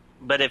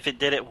 But if it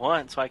did it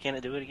once, why can't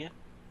it do it again?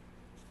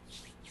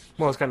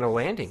 Well, it's got no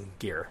landing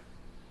gear.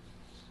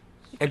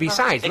 And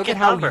besides, It look can at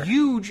how hover.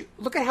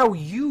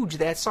 huge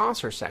that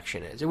saucer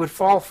section is. It would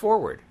fall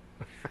forward.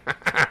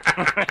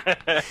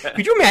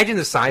 Could you imagine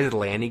the size of the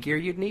landing gear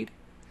you'd need?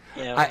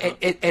 Yeah.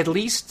 At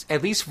least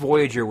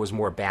Voyager was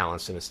more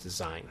balanced in its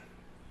design.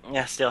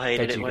 I still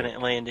hated That it you when did. it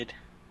landed.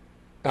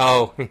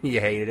 Oh, you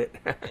hated it.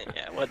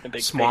 Yeah, it wasn't a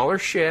big Smaller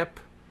ship,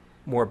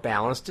 more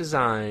balanced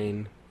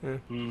design.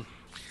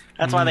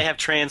 That's why they have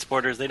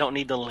transporters. They don't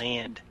need to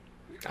land.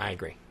 I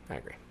agree.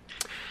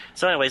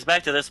 So, anyways,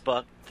 back to this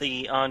book.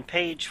 On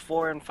page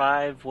 4 and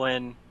 5,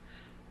 when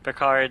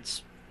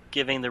Picard's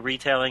giving the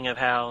retelling of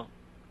how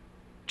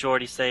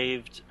Geordi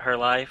saved her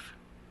life,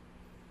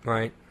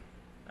 Right.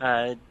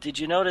 did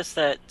you notice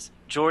that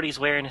Geordi's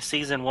wearing a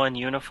season 1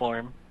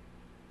 uniform,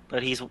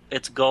 but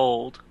it's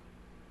gold,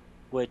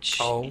 which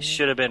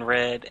should have been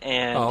red,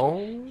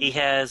 and he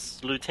has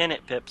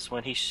lieutenant pips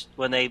when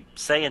they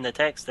say in the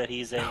text that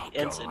he's a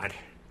ensign. God.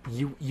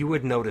 You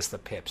would notice the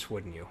pips,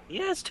 wouldn't you? He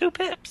has 2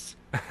 pips.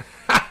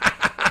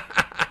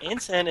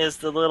 Ensign is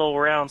the little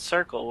round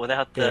circle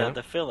without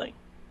the filling.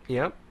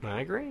 Yep,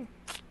 I agree.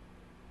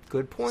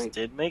 Good point.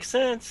 Did make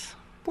sense.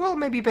 Well,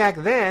 maybe back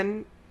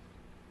then,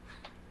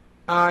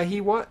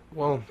 he what?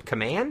 Well,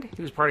 command.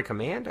 He was part of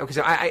command. Okay,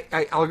 so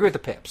I'll agree with the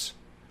pips.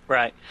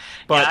 Right.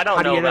 But yeah, I don't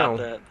how do know you about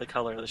know? the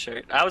color of the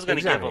shirt. I was going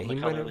to Exactly. give him He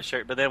the color might of the have-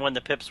 shirt, but then when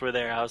the pips were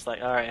there, I was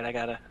like, all right, I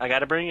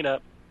gotta bring it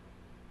up.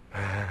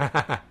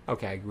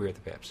 Okay, I agree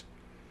with the pips.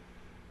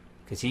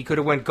 Because he could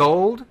have went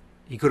gold.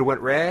 He could have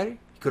went red.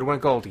 He could have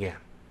went gold again.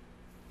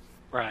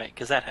 Right,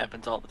 because that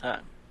happens all the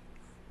time.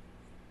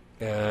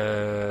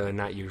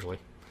 Not usually.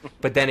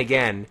 But then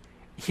again,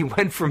 he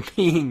went from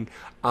being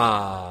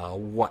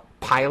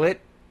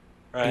pilot?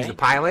 Right. He's the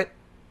pilot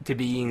to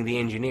being the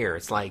engineer.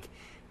 It's like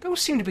those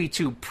seem to be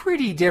 2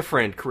 pretty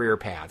different career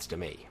paths to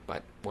me.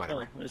 But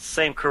whatever. It's the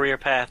same career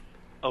path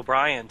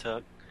O'Brien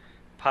took.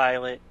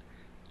 Pilot,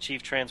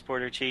 chief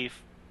transporter,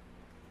 chief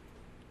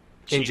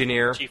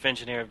Engineer. Chief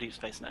engineer of Deep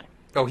Space Nine.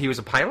 Oh, he was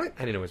a pilot?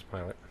 I didn't know he was a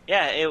pilot.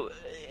 Yeah,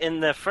 in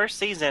the first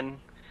season,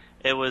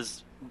 it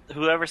was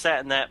whoever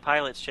sat in that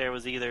pilot's chair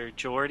was either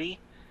Geordi,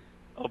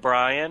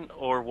 O'Brien,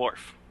 or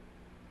Worf.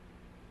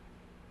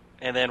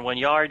 And then when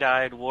Yar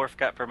died, Worf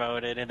got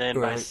promoted, and then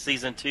by Right.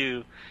 season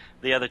 2,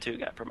 the other 2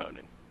 got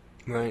promoted.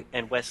 Right.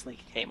 And Wesley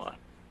came on.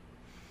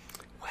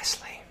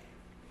 Wesley.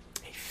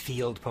 A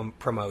field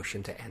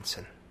promotion to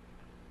ensign.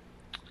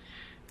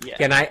 Yeah.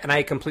 And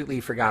I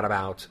completely forgot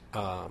about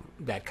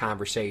that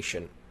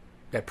conversation,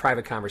 that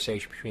private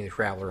conversation between the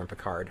Traveler and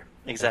Picard.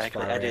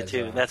 Exactly, as far I did as,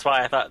 too. That's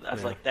why I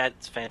was yeah. like,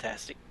 that's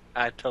fantastic.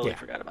 I totally Yeah.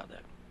 forgot about that.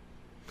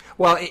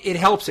 Well, it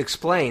helps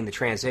explain the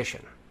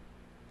transition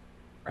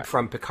Right.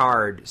 from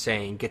Picard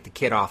saying, "Get the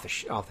kid off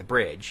the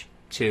bridge,"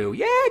 to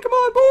 "Yeah, come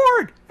on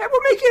board, and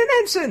we'll make you an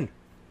ensign."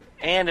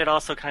 And it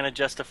also kind of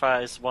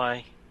justifies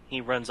why he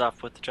runs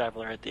off with the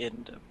Traveler at the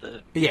end of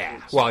the Yeah,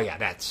 series. well, yeah,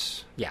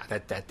 that's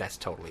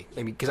totally.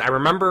 I mean, because I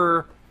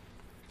remember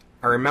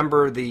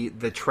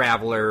the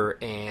Traveler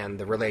and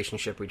the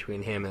relationship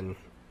between him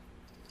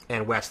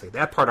and Wesley.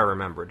 That part I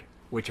remembered,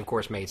 which of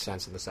course made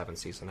sense in the 7th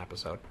season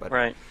episode. But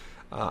Right.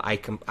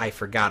 I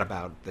forgot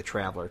about the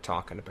Traveler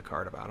talking to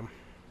Picard about him,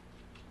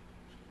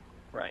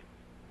 Right.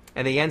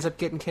 and he ends up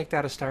getting kicked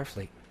out of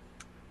Starfleet,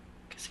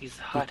 Because he's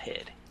a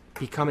hothead.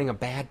 becoming a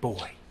bad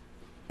boy.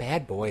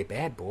 Bad boy.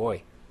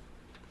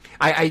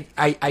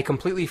 I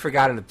completely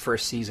forgot in the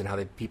first season how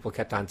the people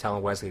kept on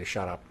telling Wesley to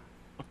shut up.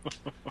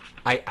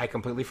 I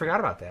completely forgot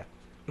about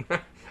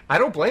that. I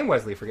don't blame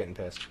Wesley for getting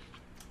pissed.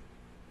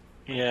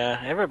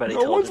 Yeah, everybody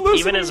No told one's him. Even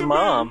listening his to me.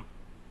 mom.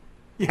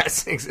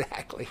 Yes,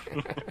 exactly.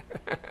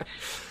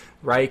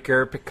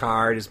 Riker,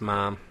 Picard, his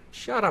mom.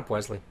 Shut up,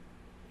 Wesley.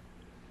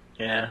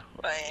 Yeah.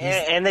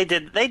 And they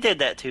did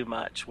that too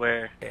much,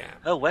 where, Yeah.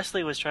 oh,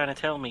 Wesley was trying to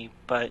tell me,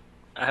 but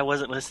I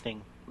wasn't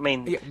listening. I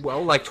mean, Yeah,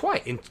 well, like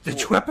twice. In the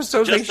 2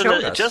 episodes they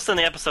showed us. just in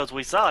the episodes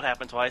we saw it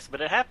happen twice,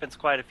 but it happens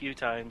quite a few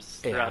times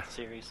throughout Yeah. the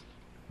series.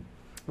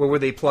 Where were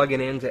they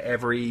plugging into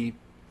every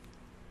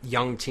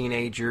young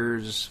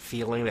teenager's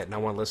feeling that no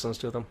one listens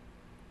to them?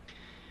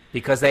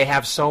 Because they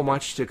have so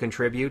much to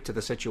contribute to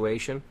the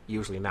situation.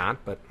 Usually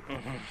not, but...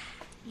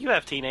 You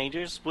have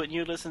teenagers. Wouldn't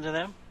you listen to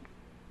them?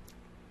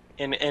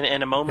 In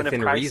a moment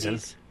Within of crisis?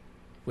 reason.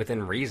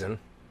 Within reason.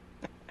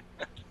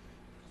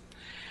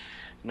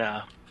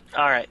 No.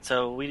 All right,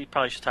 so we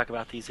probably should talk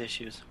about these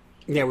issues.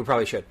 Yeah, we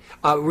probably should.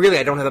 Really,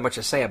 I don't have that much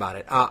to say about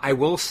it. I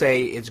will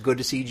say it's good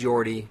to see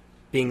Geordi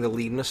being the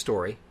lead in the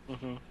story.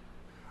 Mm-hmm.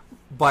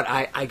 But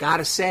I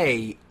gotta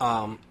say,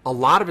 a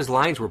lot of his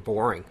lines were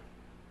boring.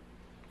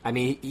 I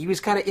mean, he was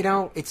kind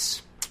of,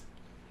 it's...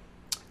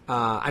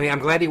 I'm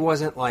glad he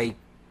wasn't,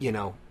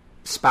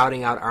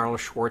 spouting out Arnold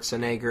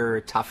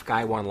Schwarzenegger tough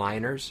guy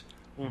one-liners,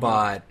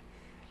 but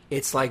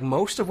it's like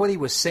most of what he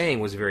was saying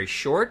was very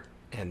short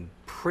and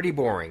pretty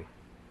boring,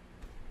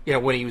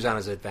 when he was on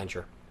his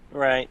adventure.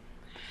 Right.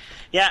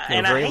 Yeah,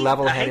 and very I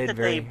level-headed, hate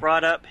that they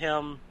brought up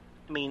him.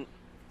 I mean,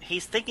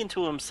 he's thinking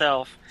to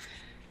himself,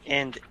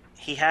 and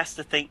he has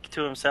to think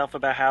to himself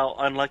about how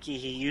unlucky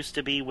he used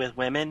to be with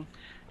women.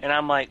 And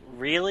I'm like,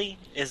 really?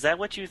 Is that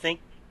what you think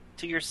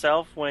to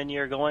yourself when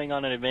you're going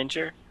on an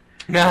adventure?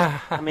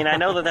 I mean, I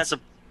know that that's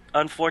an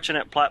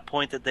unfortunate plot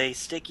point that they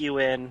stick you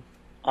in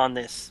on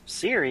this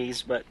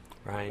series, but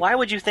why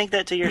would you think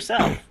that to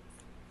yourself?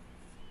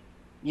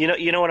 You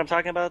know what I'm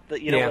talking about?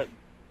 You know what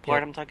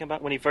part I'm talking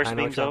about when he first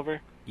beams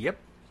over? Yep.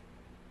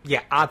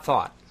 Yeah, odd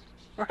thought.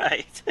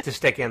 Right. To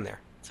stick in there.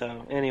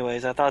 So,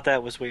 anyways, I thought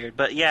that was weird.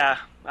 But yeah,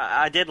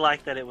 I did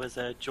like that it was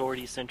a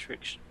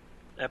Geordi-centric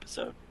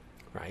episode.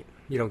 Right.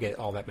 You don't get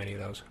all that many of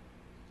those.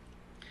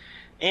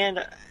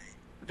 And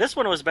this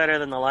one was better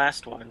than the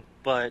last one,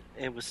 but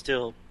it was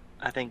still,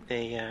 I think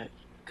they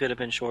could have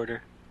been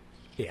shorter.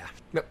 Yeah.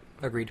 Yep.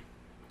 Agreed.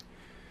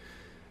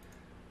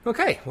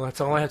 Okay. Well,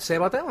 that's all I have to say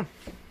about that one.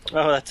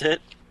 Oh, that's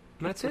it?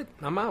 That's it.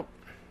 I'm out.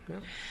 Yeah.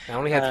 I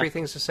only had 3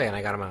 things to say, and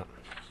I got them out.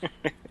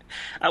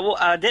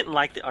 I didn't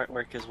like the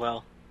artwork as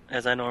well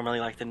as I normally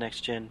like the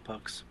Next Gen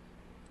books.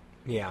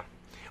 Yeah.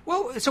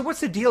 Well, so what's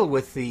the deal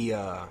with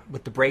the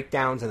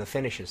breakdowns and the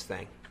finishes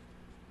thing?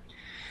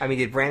 I mean,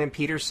 did Brandon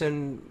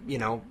Peterson,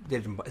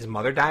 did his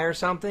mother die or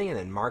something, and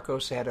then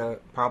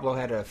Pablo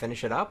had to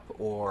finish it up,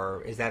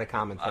 or is that a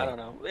common thing? I don't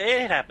know.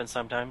 It happens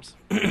sometimes.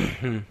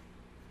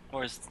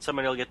 Or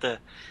somebody will get the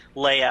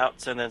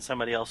layouts, and then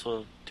somebody else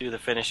will do the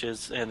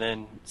finishes, and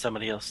then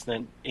somebody else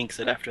then inks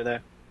it after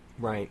that.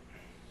 Right.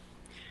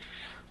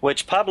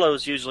 Which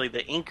Pablo's usually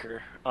the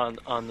inker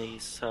on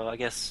these, so I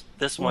guess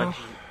this one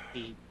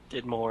he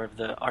did more of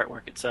the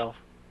artwork itself.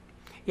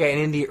 Yeah, and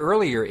in the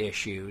earlier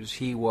issues,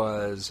 he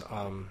was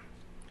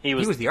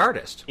the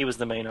artist. He was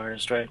the main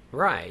artist, right?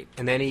 Right,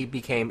 and then he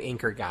became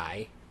inker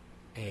guy,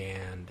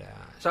 and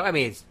so I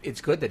mean,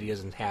 it's good that he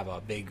doesn't have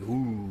a big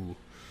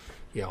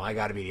I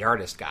got to be the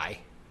artist guy.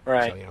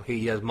 Right. So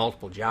he does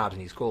multiple jobs,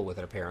 and he's cool with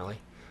it apparently,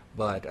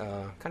 but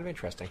kind of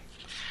interesting.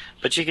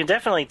 But you can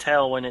definitely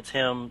tell when it's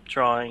him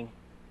drawing.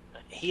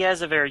 He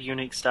has a very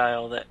unique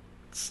style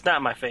that's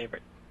not my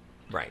favorite.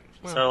 Right.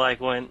 Well, so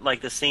when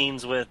the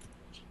scenes with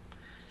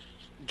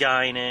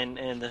Guinan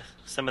and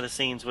some of the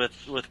scenes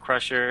with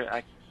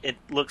Crusher, it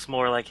looks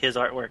more like his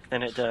artwork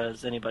than it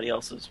does anybody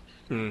else's.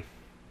 And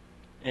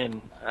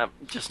I'm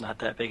just not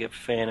that big of a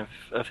fan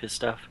of his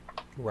stuff.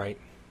 Right.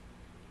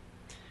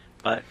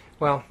 But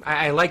well,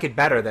 I like it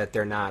better that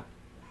they're not,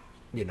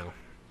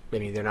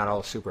 they're not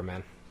all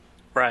Supermen.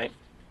 Right.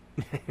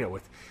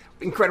 With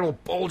incredible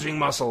bulging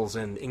muscles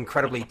and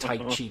incredibly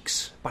tight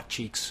cheeks, butt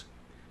cheeks.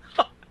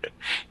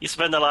 You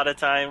spend a lot of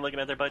time looking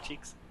at their butt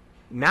cheeks?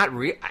 Not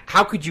real.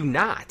 How could you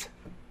not?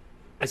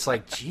 It's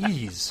like,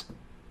 geez.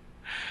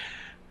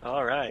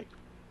 All right.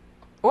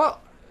 Well,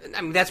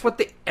 I mean, that's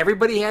what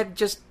everybody had.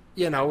 Just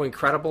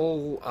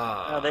incredible.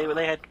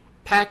 They had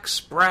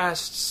pecs,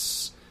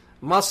 breasts,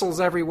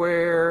 muscles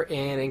everywhere,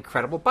 and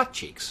incredible butt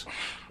cheeks.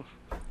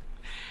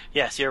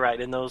 Yes, you're right.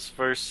 In those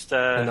first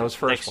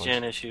Next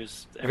Gen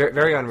issues, very,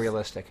 very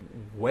unrealistic,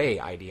 way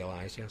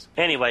idealized. Yes.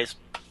 Anyways,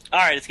 all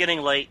right. It's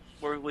getting late.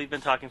 We've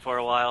been talking for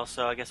a while,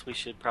 so I guess we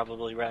should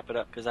probably wrap it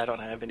up because I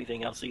don't have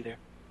anything else either.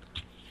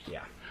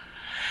 Yeah.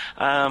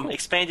 Cool.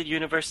 Expanded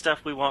universe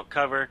stuff we won't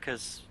cover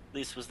because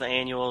this was the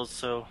annuals,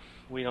 so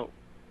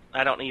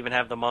I don't even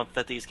have the month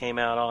that these came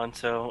out on,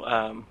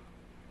 so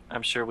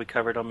I'm sure we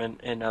covered them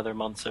in other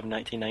months of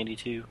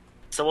 1992.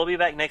 So we'll be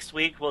back next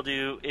week. We'll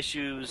do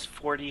issues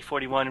 40,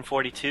 41, and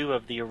 42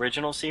 of the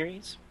original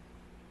series.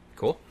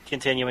 Cool.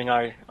 Continuing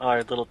our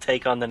little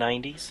take on the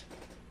 90s.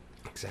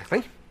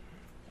 Exactly.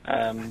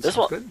 This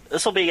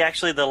will be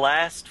actually the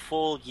last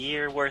full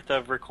year worth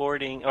of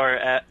recording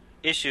or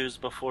issues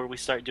before we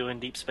start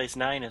doing Deep Space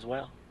Nine as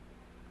well.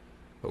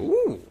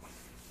 Ooh.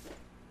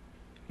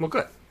 Well,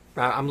 good.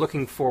 I'm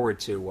looking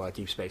forward to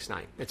Deep Space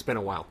Nine. It's been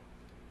a while.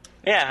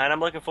 Yeah, and I'm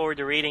looking forward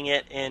to reading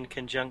it in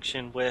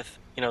conjunction with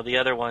the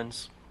other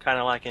ones, kind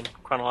of like in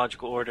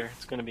chronological order.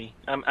 It's going to be.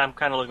 I'm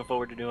kind of looking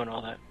forward to doing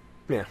all that.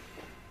 Yeah.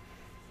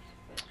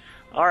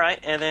 All right,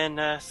 and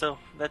then so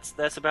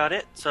that's about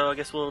it. So I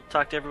guess we'll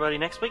talk to everybody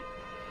next week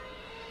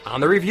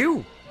on the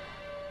review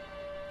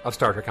of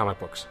Star Trek comic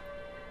books.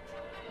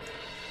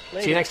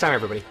 Later. See you next time,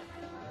 everybody.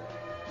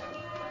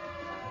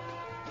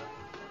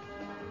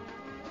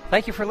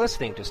 Thank you for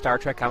listening to Star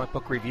Trek Comic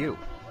Book Review.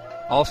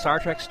 All Star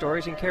Trek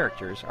stories and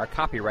characters are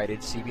copyrighted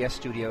CBS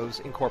Studios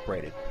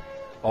Incorporated.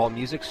 All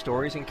music,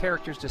 stories, and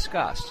characters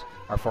discussed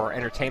are for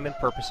entertainment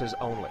purposes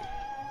only.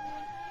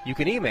 You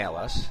can email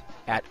us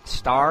at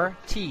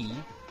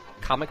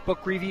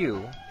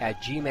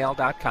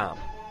startcomicbookreview@gmail.com.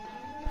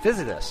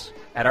 Visit us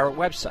at our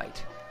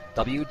website,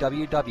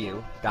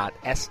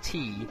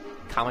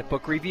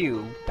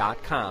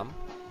 www.stcomicbookreview.com.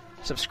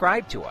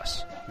 Subscribe to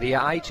us via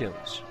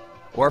iTunes,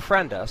 or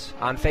friend us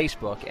on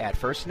Facebook at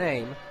first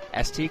name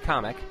ST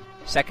Comic,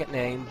 second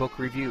name Book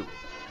Review.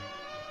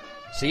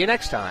 See you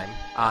next time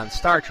on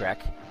Star Trek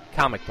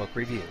Comic Book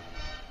Review.